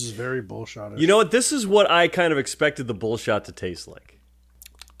 Oh, this is very bull shot-ish. You know what? This is what I kind of expected the bull shot to taste like.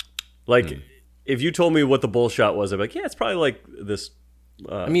 Like, if you told me what the bull shot was, I'd be like, yeah, it's probably like this.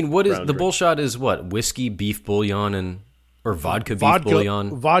 I mean, what is the bull shot? Is what? Whiskey, beef bouillon, or vodka, beef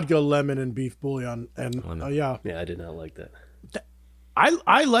bouillon? Vodka, lemon, and beef bouillon. And yeah. Yeah, I did not like that.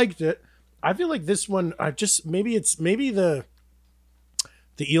 I liked it. I feel like this one, maybe the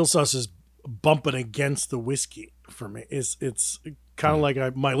eel sauce is bumping against the whiskey for me. It's kind of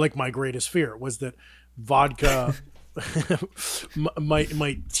like my greatest fear was that vodka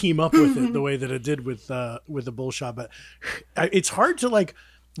might team up with it the way that it did with the bull shot. But it's hard to, like,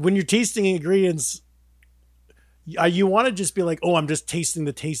 when you're tasting ingredients, you want to just be like, oh, I'm just tasting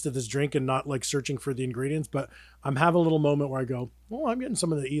the taste of this drink and not like searching for the ingredients. But I'm having a little moment where I go, oh, I'm getting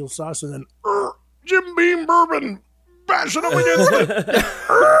some of the eel sauce, and then Jim Beam bourbon bashing up against it.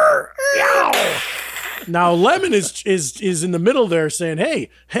 Now lemon is in the middle there saying, hey,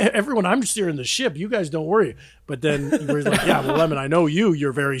 everyone, I'm steering the ship. You guys don't worry. But then we're like, yeah, well, lemon, I know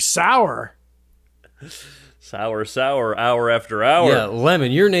you're very sour. Sour, hour after hour. Yeah,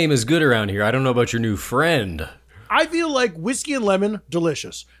 Lemon, your name is good around here. I don't know about your new friend. I feel like whiskey and lemon,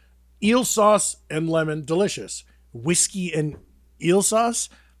 delicious. Eel sauce and lemon, delicious. Whiskey and eel sauce,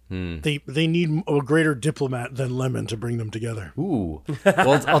 they need a greater diplomat than lemon to bring them together. Ooh.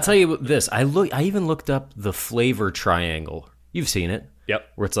 Well, I'll tell you this. I even looked up the flavor triangle. You've seen it.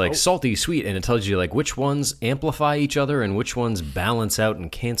 Yep. Where it's like salty, sweet, and it tells you like which ones amplify each other and which ones balance out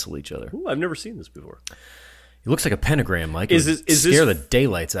and cancel each other. Ooh, I've never seen this before. It looks like a pentagram, Mike. Is scare the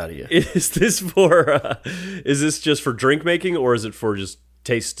daylights out of you. Is this just for drink making, or is it for just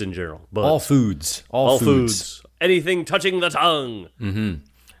taste in general? Both. All foods. All foods. Anything touching the tongue.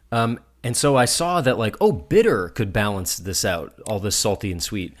 Mm-hmm. And so I saw that like, bitter could balance this out, all this salty and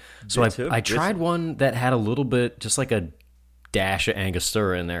sweet. So I tried one that had a little bit, just like a dash of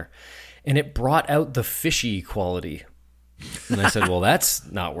Angostura in there, and it brought out the fishy quality. And I said, well,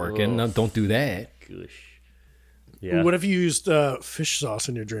 that's not working. No, don't do that. Gosh. Yeah. What if you used fish sauce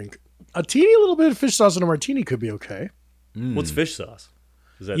in your drink? A teeny little bit of fish sauce in a martini could be okay. What's fish sauce?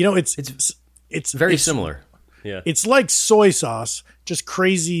 Is that it's very similar. Yeah. It's like soy sauce, just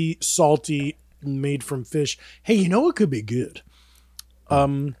crazy salty, made from fish. Hey, you know what could be good?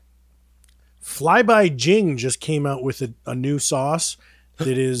 Flyby Jing just came out with a new sauce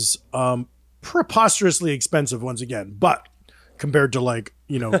that is preposterously expensive once again, but compared to like,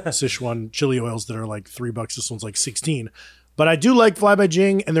 Sichuan chili oils that are like $3, this one's like 16. But I do like Flyby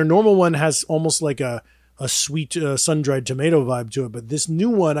Jing, and their normal one has almost like a sweet sun-dried tomato vibe to it. But this new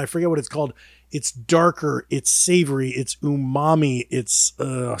one, I forget what it's called. It's darker, it's savory, it's umami, it's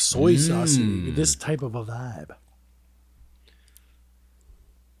soy saucy. This type of a vibe.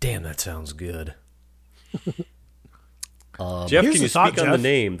 Damn, that sounds good. Jeff, can you speak on the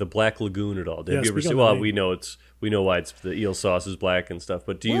name, the Black Lagoon, at all? Have you ever seen? Well, we know why it's the eel sauce is black and stuff.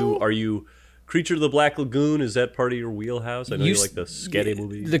 But are you Creature of the Black Lagoon? Is that part of your wheelhouse? I know you like the Sketty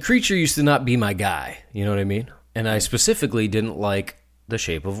movies. The Creature used to not be my guy. You know what I mean? And I specifically didn't like The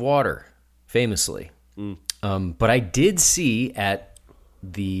Shape of Water, famously. But I did see at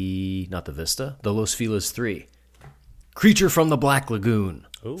the Los Feliz 3, Creature from the Black Lagoon,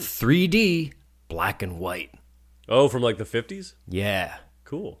 3D, black and white. Oh, from like the 50s? Yeah.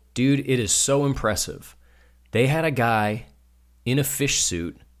 Cool. Dude, it is so impressive. They had a guy in a fish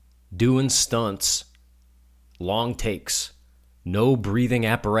suit doing stunts, long takes, no breathing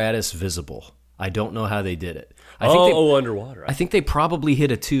apparatus visible. I don't know how they did it. Underwater. I think they probably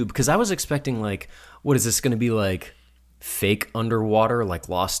hit a tube, because I was expecting like, what is this going to be like? Fake underwater, like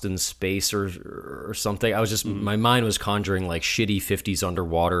Lost in Space or something. I was just my mind was conjuring like shitty 50s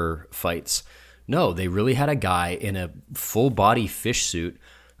underwater fights. No, they really had a guy in a full body fish suit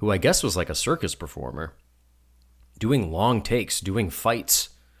who I guess was like a circus performer doing long takes, doing fights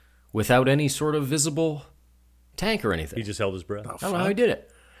without any sort of visible tank or anything. He just held his breath. I don't know how he did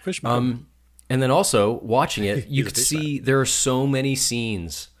it. Fishman. And then also watching it, you could see there are so many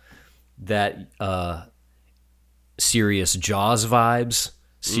scenes that serious Jaws vibes,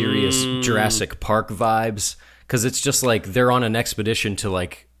 serious Jurassic Park vibes, because it's just like they're on an expedition to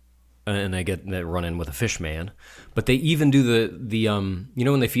like, and they run in with a fish man, but they even do the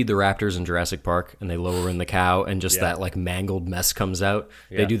when they feed the raptors in Jurassic Park and they lower in the cow and just that like mangled mess comes out.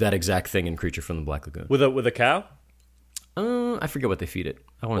 Yeah. They do that exact thing in Creature from the Black Lagoon with a cow. I forget what they feed it.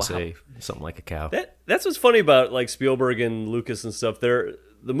 I want to say something like a cow. That's what's funny about like Spielberg and Lucas and stuff. The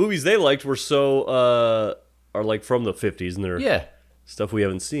movies they liked were so are like from the 50s, and they're stuff we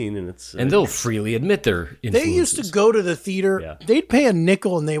haven't seen, and it's and they'll freely admit their influences. They used to go to the theater. Yeah. They'd pay a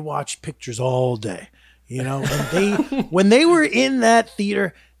nickel and they watched pictures all day. And when they were in that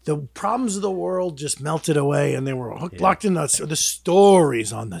theater, the problems of the world just melted away, and they were locked in the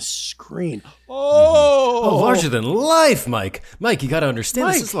stories on the screen. Oh, larger than life, Mike. Mike, you got to understand,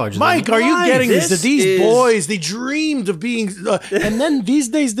 this is larger than life. Mike, are you getting this? That these boys, they dreamed of being, and then these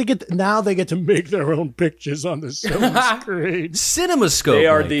days they get to make their own pictures on the screen. CinemaScope. They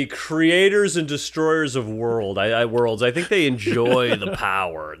are Mike. the creators and destroyers of worlds. I think they enjoy the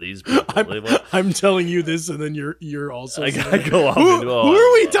power. These people. I'm telling you this, and then you're also. I gotta go off. Who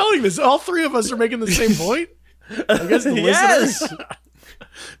are we telling this? All three of us are making the same point. I guess the listeners.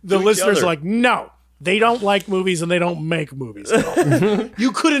 The listeners are like, no, they don't like movies and they don't make movies.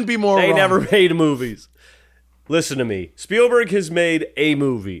 You couldn't be more wrong. They never made movies. Listen to me. Spielberg has made a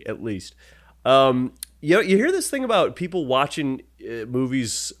movie, at least. You hear this thing about people watching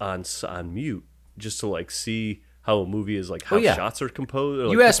movies on mute just to like see how a movie is, like how shots are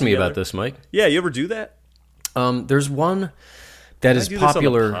composed. You asked me about this, Mike. Yeah, you ever do that? There's one that is I do this on the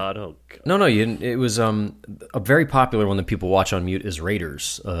popular. pod? Oh, God. No, you didn't. It was a very popular one that people watch on mute is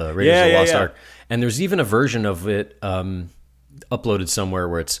Raiders. Raiders of the Lost Ark. And there's even a version of it uploaded somewhere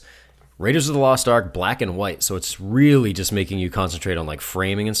where it's Raiders of the Lost Ark, black and white. So it's really just making you concentrate on like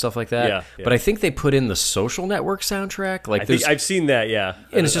framing and stuff like that. Yeah. But I think they put in the Social Network soundtrack. Like I think I've seen that, yeah.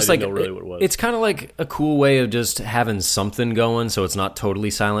 And it's just I like, didn't know really what it was. It's kind of like a cool way of just having something going so it's not totally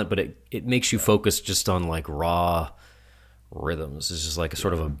silent, but it makes you focus just on like raw rhythms. It's just like a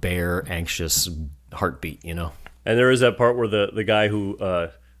sort of a bare, anxious heartbeat, you know? And there is that part where the guy who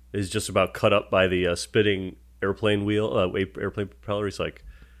is just about cut up by the spinning airplane wheel, airplane propeller, he's like,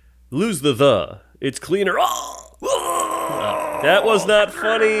 lose the. It's cleaner. That was not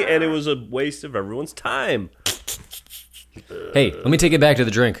funny, and it was a waste of everyone's time. Hey, let me take it back to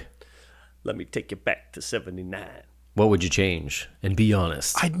the drink. Let me take you back to 79. What would you change? And be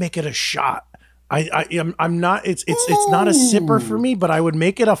honest. I'd make it a shot. I'm not. It's not a sipper for me, but I would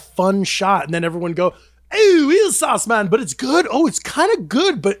make it a fun shot, and then everyone go, "Oh, eel sauce, man!" But it's good. Oh, it's kind of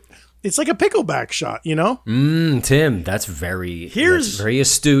good, but it's like a pickleback shot, you know? Tim, that's very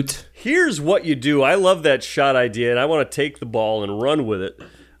astute. Here's what you do. I love that shot idea, and I want to take the ball and run with it.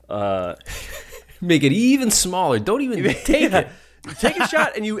 Make it even smaller. Don't even take it. You take a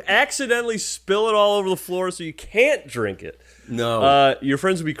shot, and you accidentally spill it all over the floor so you can't drink it. No. Your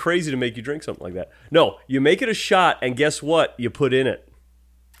friends would be crazy to make you drink something like that. No, you make it a shot, and guess what? You put in it,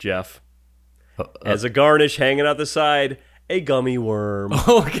 Jeff. As a garnish hanging out the side, a gummy worm.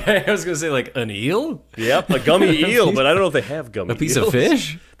 Okay, I was going to say like an eel? Yep, a gummy eel, but I don't know if they have gummy eels. A piece of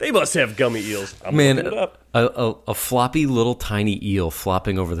fish? They must have gummy eels. I'm Man, looking it up. A floppy little tiny eel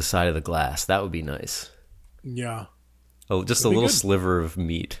flopping over the side of the glass. That would be nice. Yeah. Oh, just a little sliver of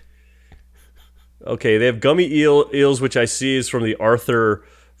meat. Okay, they have gummy eels, which I see is from the Arthur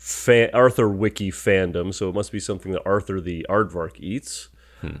Wiki fandom, so it must be something that Arthur the Aardvark eats.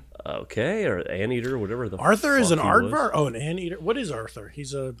 Okay, or anteater, whatever the Arthur is an fuck he was. aardvark? Oh, an anteater. What is Arthur?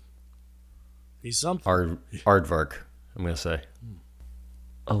 He's something. Aardvark, I'm going to say.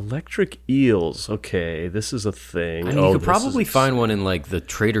 Electric eels. Okay, this is a thing. I mean, you could probably find one in like the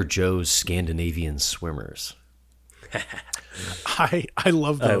Trader Joe's Scandinavian swimmers. I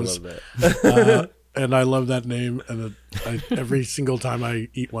love those. I love that. And I love that name. And every single time I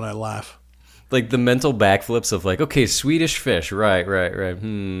eat one, I laugh. Like the mental backflips of like, okay, Swedish fish, right.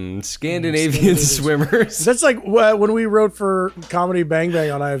 Scandinavian swimmers. That's like when we wrote for Comedy Bang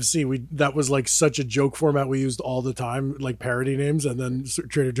Bang on IFC. That was like such a joke format we used all the time, like parody names, and then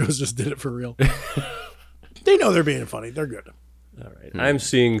Trader Joe's just did it for real. They know they're being funny. They're good. All right, I'm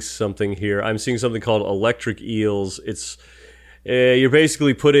seeing something here. I'm seeing something called electric eels. It's you're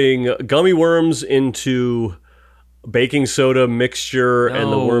basically putting gummy worms into baking soda mixture,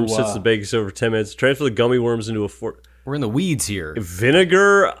 and the worm sits in the baking soda for 10 minutes. Transfer the gummy worms into We're in the weeds here.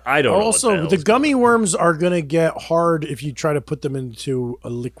 Vinegar? I don't know. Also, the gummy worms are going to get hard if you try to put them into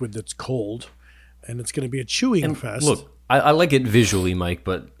a liquid that's cold, and it's going to be a chewing fest. Look, I like it visually, Mike,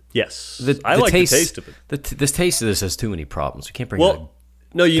 but yes, I like the taste of it. The taste of this has too many problems. We can't bring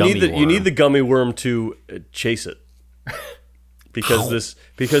no, you need the gummy worm to chase it. because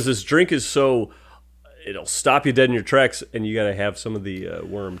this drink is so it'll stop you dead in your tracks, and you got to have some of the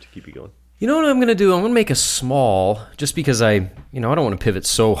worm to keep you going. You know what I'm going to do? I'm going to make a small, just because I don't want to pivot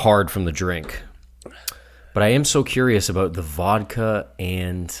so hard from the drink. But I am so curious about the vodka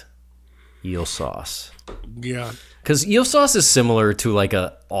and eel sauce. Yeah. Because eel sauce is similar to like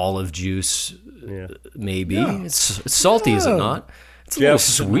a olive juice, maybe. Yeah. It's salty, is it not? It's a little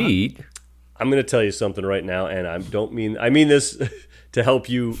sweet. I'm going to tell you something right now, and I mean this to help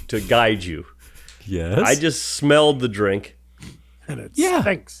you, to guide you. Yes. I just smelled the drink. And it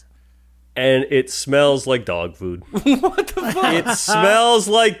stinks. And it smells like dog food. What the fuck? It smells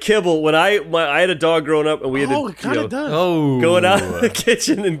like kibble. When I had a dog growing up, and we had to go down to the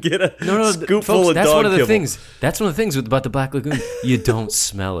kitchen and get a scoop full of dog kibble. That's one of the things about the Black Lagoon. You don't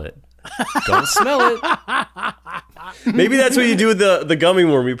smell it. Don't smell it. Maybe that's what you do with the gummy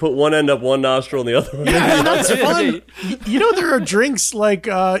worm. You put one end up one nostril and the other one. Yeah, that's fun. You know, there are drinks like,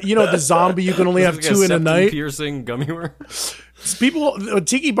 the zombie, you can only have two in a night. Piercing gummy worm.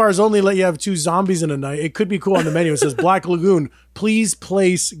 Tiki bars only let you have 2 zombies in a night. It could be cool on the menu. It says Black Lagoon. Please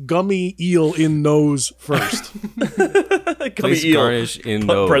place gummy eel in nose first. Gummy eel. Garnish in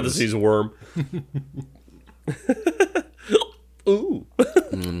nose. Parentheses worm. Ooh.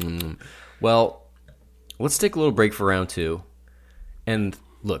 Well, let's take a little break for round 2. And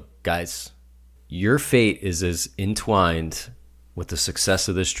look, guys, your fate is as entwined with the success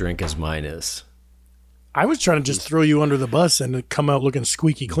of this drink as mine is. I was trying to just throw you under the bus and come out looking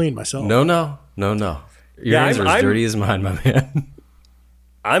squeaky clean myself. No. Your hands are as dirty as mine, my man.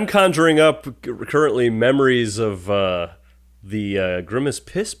 I'm conjuring up currently memories of the Grimace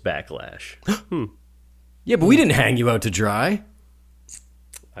Piss backlash. Yeah, but we didn't hang you out to dry.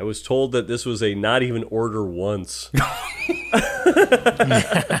 I was told that this was a not even order once.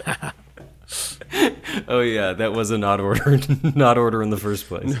 Oh yeah, that was a not order in the first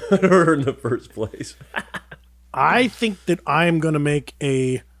place. Not order in the first place. I think that I'm going to make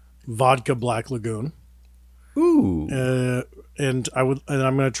a vodka Black Lagoon. Ooh. And I'm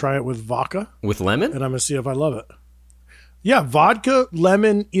going to try it with vodka. With lemon? And I'm going to see if I love it. Yeah, vodka,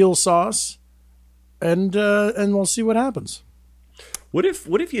 lemon, eel sauce, and we'll see what happens. What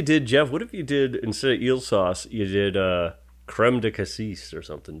if you did, Jeff? What if you did, instead of eel sauce, you did creme de cassis or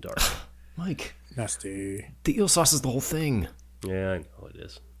something dark? Mike. Nasty. The eel sauce is the whole thing. Yeah, I know it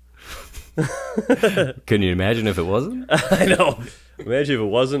is. Can you imagine if it wasn't? I know. Imagine if it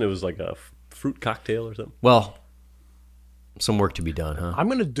wasn't. It was like a fruit cocktail or something. Well, some work to be done, huh? I'm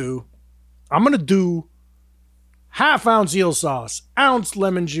gonna do half-ounce eel sauce, ounce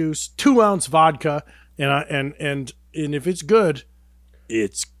lemon juice, 2-ounce vodka, and if it's good,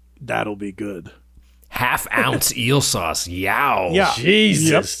 that'll be good. Half-ounce eel sauce. Yow. Yeah.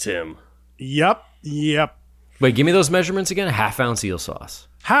 Jesus, Tim. Yep. Wait, give me those measurements again. A half-ounce eel sauce.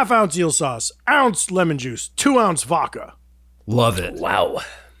 Half-ounce eel sauce, ounce lemon juice, 2-ounce vodka. Love it. Wow.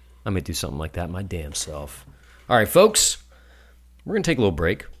 I may do something like that my damn self. All right, folks. We're going to take a little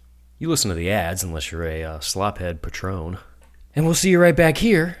break. You listen to the ads unless you're a slophead patron. And we'll see you right back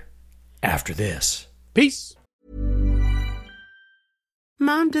here after this. Peace.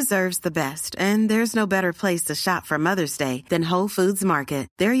 Mom deserves the best, and there's no better place to shop for Mother's Day than Whole Foods Market.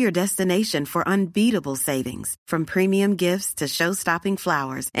 They're your destination for unbeatable savings, from premium gifts to show-stopping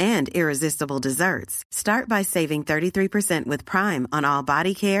flowers and irresistible desserts. Start by saving 33% with Prime on all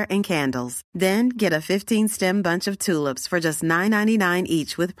body care and candles. Then get a 15-stem bunch of tulips for just $9.99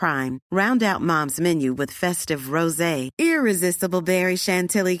 each with Prime. Round out Mom's menu with festive rosé, irresistible berry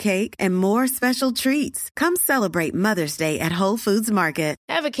chantilly cake, and more special treats. Come celebrate Mother's Day at Whole Foods Market.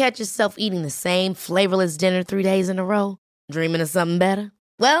 Ever catch yourself eating the same flavorless dinner 3 days in a row? Dreaming of something better?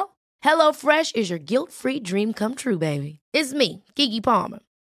 Well, HelloFresh is your guilt-free dream come true, baby. It's me, Keke Palmer.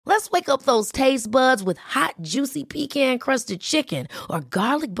 Let's wake up those taste buds with hot, juicy pecan-crusted chicken or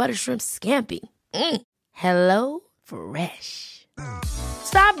garlic butter shrimp scampi. HelloFresh.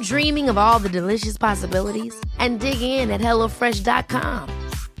 Stop dreaming of all the delicious possibilities and dig in at HelloFresh.com.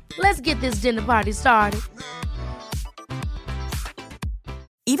 Let's get this dinner party started.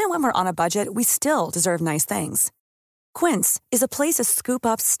 Even when we're on a budget, we still deserve nice things. Quince is a place to scoop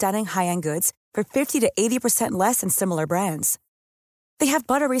up stunning high-end goods for 50 to 80% less than similar brands. They have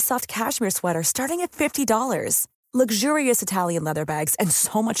buttery soft cashmere sweaters starting at $50, luxurious Italian leather bags, and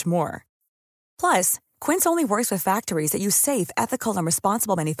so much more. Plus, Quince only works with factories that use safe, ethical, and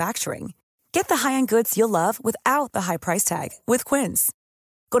responsible manufacturing. Get the high-end goods you'll love without the high price tag with Quince.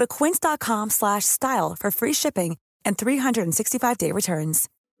 Go to quince.com/style for free shipping and 365-day returns.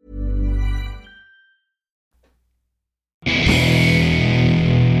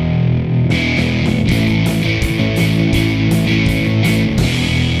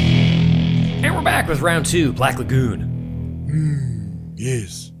 And we're back with round 2, Black Lagoon.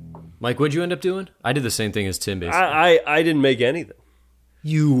 Yes. Mike, what'd you end up doing? I did the same thing as Tim, basically. I didn't make anything.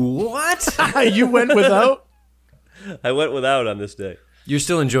 You what? You went without? I went without on this day. You're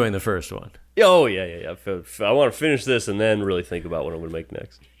still enjoying the first one. Oh, yeah. I want to finish this and then really think about what I'm going to make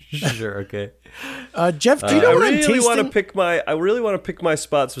next. Sure, okay. Jeff, do you know what I'm tasting? I really want to pick my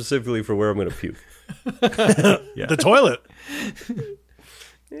spot specifically for where I'm going to puke. The toilet.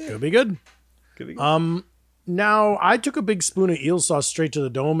 Could be good. Now, I took a big spoon of eel sauce straight to the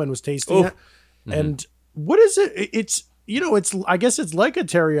dome and was tasting it. Mm-hmm. And what is it? It's, I guess it's like a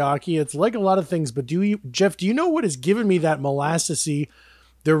teriyaki. It's like a lot of things. But Jeff, do you know what has given me that molassesy?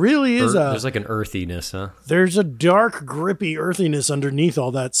 There really is there's like an earthiness, huh? There's a dark, grippy earthiness underneath all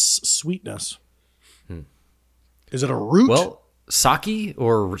that sweetness. Is it a root? Well, sake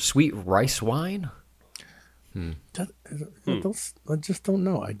or sweet rice wine? I just don't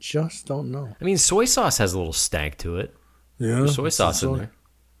know. I mean, soy sauce has a little stank to it. Yeah. There's soy sauce in there.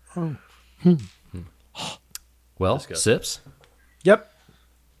 Oh. Well, sips? Yep.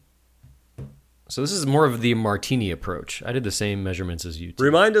 So this is more of the martini approach. I did the same measurements as you.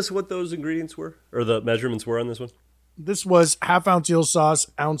 Remind us what those ingredients were, or the measurements were on this one. This was half-ounce eel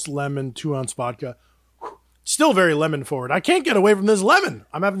sauce, ounce lemon, 2-ounce vodka. Still very lemon forward. I can't get away from this lemon.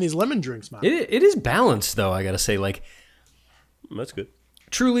 I'm having these lemon drinks, man. It is balanced, though, I got to say. Like, that's good.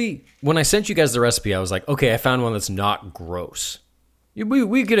 Truly, when I sent you guys the recipe, I was like, okay, I found one that's not gross.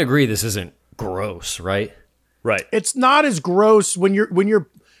 We could agree this isn't gross, right? Right. It's not as gross when you're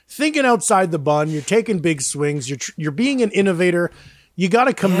thinking outside the bun. You're taking big swings. You're being an innovator. You got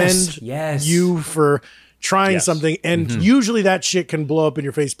to commend you for trying something. And usually that shit can blow up in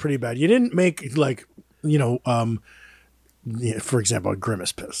your face pretty bad. You didn't make like, for example, a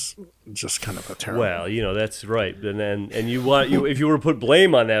grimace piss. Just kind of a terrible. Well, that's right. And you if you were to put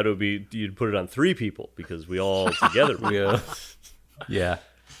blame on that, it would be you'd put it on 3 people because we all together. Yeah.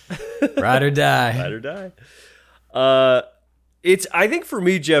 Ride or die. Ride or die. I think for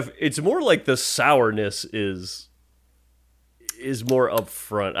me, Jeff, it's more like the sourness is more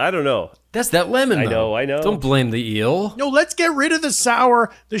upfront. I don't know. That's that lemon, though. I know. Don't blame the eel. No, let's get rid of the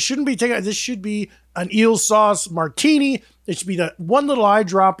sour. This shouldn't be taken. This should be an eel sauce martini. It should be that one little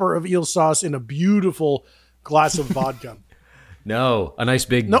eyedropper of eel sauce in a beautiful glass of vodka. No, a nice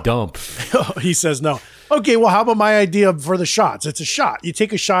big dump. He says no. Okay, well, how about my idea for the shots? It's a shot. You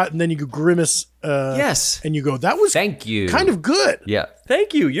take a shot and then you go grimace. Yes. And you go, that was Thank you. kind of good. Yeah.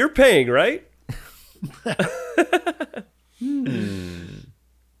 Thank you. You're paying, right?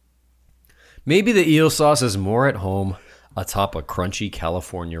 Maybe the eel sauce is more at home atop a crunchy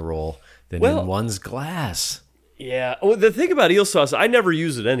California roll than in one's glass. Yeah. Well, the thing about eel sauce, I never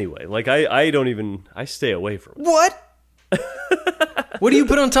use it anyway. Like, I stay away from it. What? What do you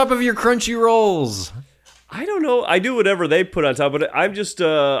put on top of your crunchy rolls? I don't know. I do whatever they put on top of it. I'm just,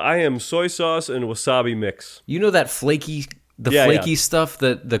 I am soy sauce and wasabi mix. You know that flaky stuff,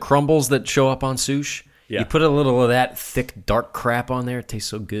 the crumbles that show up on sushi? Yeah. You put a little of that thick, dark crap on there. It tastes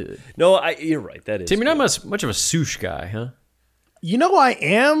so good. No, you're right. That is. Tim, you're not much of a sushi guy, huh? You know, I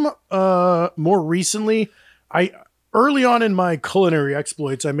am more recently. Early on in my culinary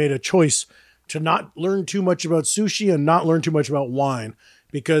exploits, I made a choice to not learn too much about sushi and not learn too much about wine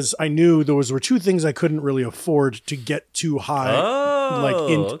because I knew those were 2 things I couldn't really afford to get too high,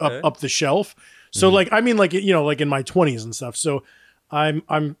 up the shelf. So like in my 20s and stuff. So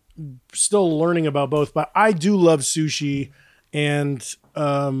I'm still learning about both, but I do love sushi, and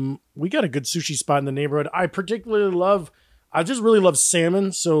we got a good sushi spot in the neighborhood. I just really love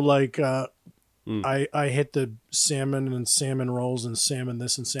salmon. So like, I hit the salmon and salmon rolls and salmon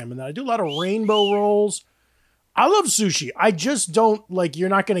this and salmon that. I do a lot of rainbow rolls. I love sushi. I just don't you're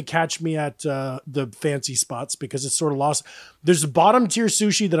not going to catch me at the fancy spots because it's sort of lost. There's bottom tier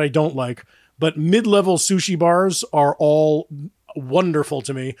sushi that I don't like, but mid-level sushi bars are all wonderful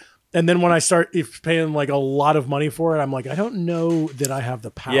to me. And then when I start paying a lot of money for it, I'm like, I don't know that I have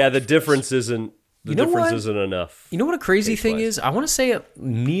the power. Yeah, the difference isn't enough. You know what a crazy thing is? I want to say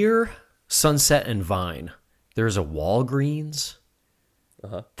near Sunset and Vine, there's a Walgreens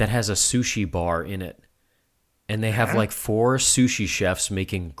that has a sushi bar in it. And they have 4 sushi chefs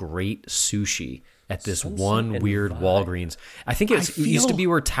making great sushi at this one weird Walgreens. I think it used to be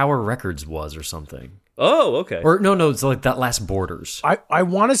where Tower Records was or something. Oh, okay. Or no, it's like that last Borders. I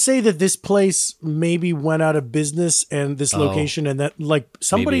want to say that this place maybe went out of business and this location and that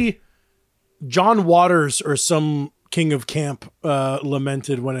somebody, maybe. John Waters or some king of camp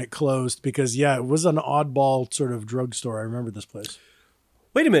lamented when it closed because it was an oddball sort of drugstore. I remember this place.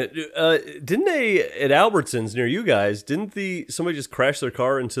 Wait a minute. Didn't they at Albertsons near you guys? Didn't somebody just crash their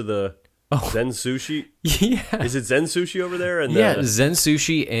car into the Zen Sushi? Yeah. Is it Zen Sushi over there? And Zen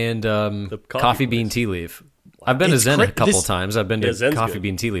Sushi and the Coffee Bean Tea Leaf. I've been to Zen a couple times. I've been to Zen's Coffee good.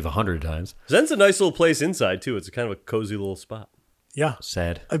 Bean Tea Leaf 100 times. Zen's a nice little place inside too. It's kind of a cozy little spot. Yeah.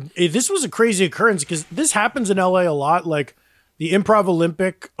 Sad. This was a crazy occurrence because this happens in LA a lot. Like the Improv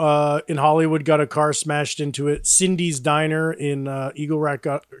Olympic in Hollywood got a car smashed into it. Cindy's Diner in Eagle Rock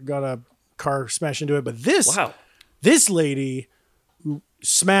got a car smashed into it. But this lady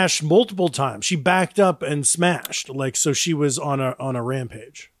smashed multiple times. She backed up and smashed. So she was on a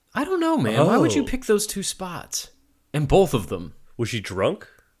rampage. I don't know, man. Why would you pick those 2 spots? And both of them? Was she drunk?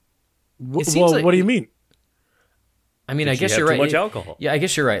 What do you mean? I mean, I guess you're right. Too much alcohol. Yeah, I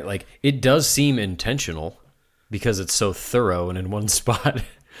guess you're right. It does seem intentional because it's so thorough and in one spot.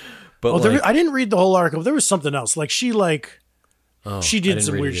 But I didn't read the whole article. There was something else. She did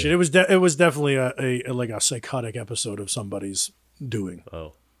some weird shit. It was definitely a psychotic episode of somebody's doing.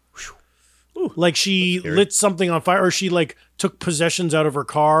 Oh. Like she lit something on fire, or she took possessions out of her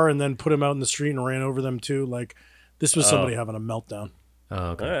car and then put them out in the street and ran over them too. This was somebody having a meltdown.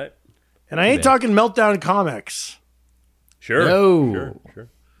 Oh, okay. All right. And I ain't talking meltdown comics. Sure. No. Sure.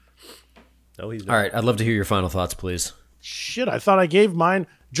 No, he's not. All right. I'd love to hear your final thoughts, please. Shit, I thought I gave mine.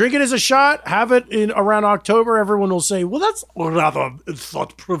 Drink it as a shot. Have it in around October. Everyone will say, well, that's rather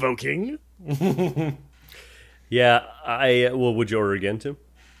thought-provoking. Yeah. Would you order again, Tim?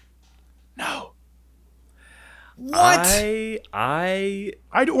 No. What?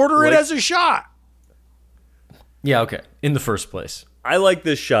 I'd order it as a shot. Yeah, okay. In the first place. I like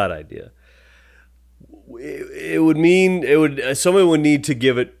this shot idea. It would mean someone would need to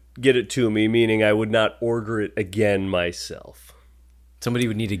get it to me, meaning I would not order it again myself. Somebody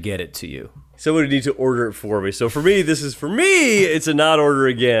would need to get it to you. Someone would need to order it for me. So for me, it's a not order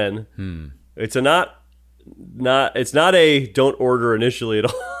again. It's a it's not a don't order initially at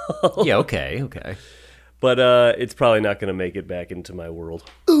all. Yeah, okay. But it's probably not going to make it back into my world.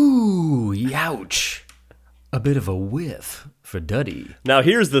 Ooh, youch. A bit of a whiff for Duddy. Now,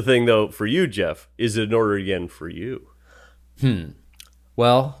 here's the thing, though, for you, Jeff. Is it an order again for you?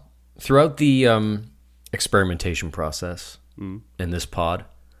 Well, throughout the experimentation process in this pod,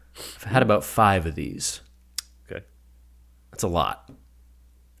 I've had about 5 of these. Okay. That's a lot.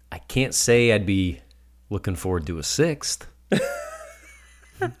 I can't say I'd be looking forward to a 6th.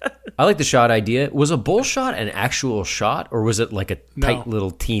 I like the shot idea. Was a bull shot an actual shot, or was it like a tight little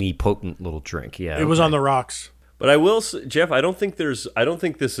teeny potent little drink? Yeah, it was on the rocks. But I will say, Jeff, I don't think this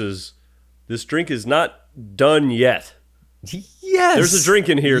drink is not done yet. Yes. There's a drink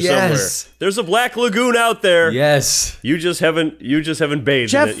in here somewhere. There's a Black Lagoon out there. Yes. You just haven't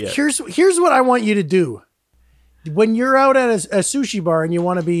bathed Jeff, in it yet. here's what I want you to do. When you're out at a sushi bar and you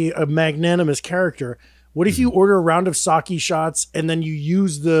want to be a magnanimous character, what if you order a round of sake shots and then you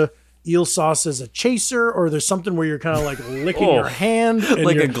use the eel sauce as a chaser, or there's something where you're kind of like licking your hand, and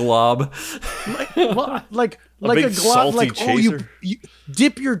like a glob, like a glob, salty like chaser. You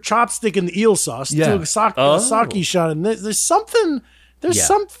dip your chopstick in the eel sauce to a sake shot, and there's something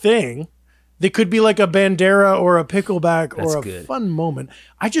that could be like a bandera or a pickleback or a fun moment.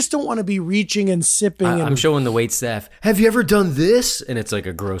 I just don't want to be reaching and sipping. I'm showing the wait staff, have you ever done this? And it's like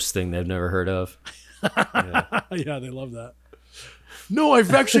a gross thing they've never heard of. Yeah, they love that. No,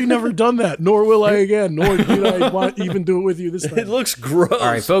 I've actually never done that, nor will I again, nor did I even do it with you this time. It looks gross. All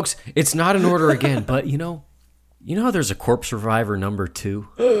right, folks, it's not an order again, but you know how there's a Corpse Survivor number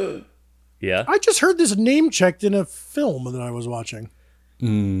 2? Yeah. I just heard this name checked in a film that I was watching.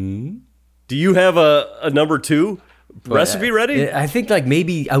 Do you have a number 2 recipe ready? I think like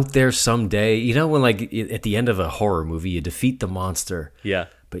maybe out there someday, you know, when like at the end of a horror movie, you defeat the monster. Yeah.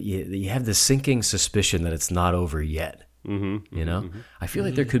 But you have the sinking suspicion that it's not over yet. You know? I feel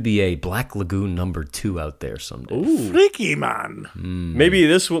like there could be a Black Lagoon number 2 out there someday. Ooh. Freaky, man. Maybe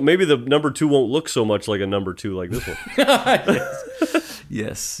the number 2 won't look so much like a number 2 like this one.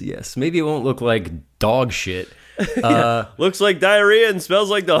 Yes. Maybe it won't look like dog shit. Looks like diarrhea and smells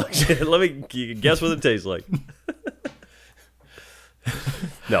like dog shit. Let me guess what it tastes like.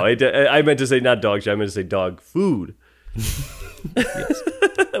 No, I meant to say not dog shit. I meant to say dog food.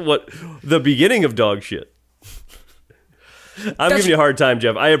 What? The beginning of dog shit. I'm giving you a hard time,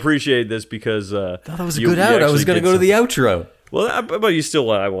 Jeff. I appreciate this because that was a good out. I was going to go to the outro. Well, but you still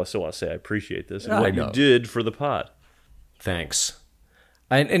want. I still want to say I appreciate this and what you did for the pod. Thanks.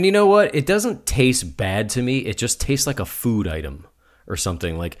 And you know what? It doesn't taste bad to me. It just tastes like a food item or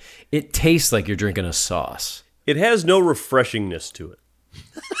something. Like it tastes like you're drinking a sauce. It has no refreshingness to it.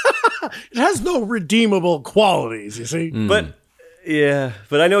 It has no redeemable qualities, you see. But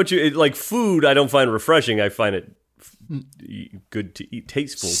I know what like food. I don't find refreshing. I find it good to eat,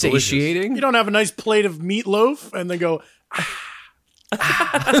 tasteful, satiating. Delicious. You don't have a nice plate of meatloaf and then go.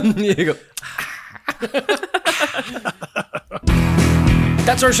 You go.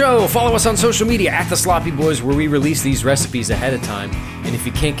 That's our show. Follow us on social media at The Sloppy Boys, where we release these recipes ahead of time. And if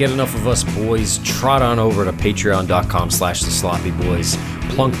you can't get enough of us boys, trot on over to patreon.com/The Sloppy Boys.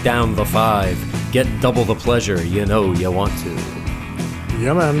 Plunk down the 5. Get double the pleasure. You know you want to.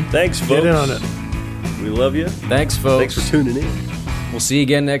 Yeah, man. Thanks, folks. Get in on it. We love you. Thanks, folks. Thanks for tuning in. We'll see you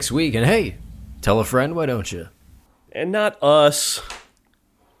again next week. And hey, tell a friend, why don't you? And not us.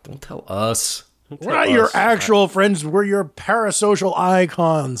 Don't tell us. We're not your actual friends. We're your parasocial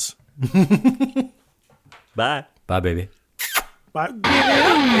icons. Bye. Bye, baby. Bye.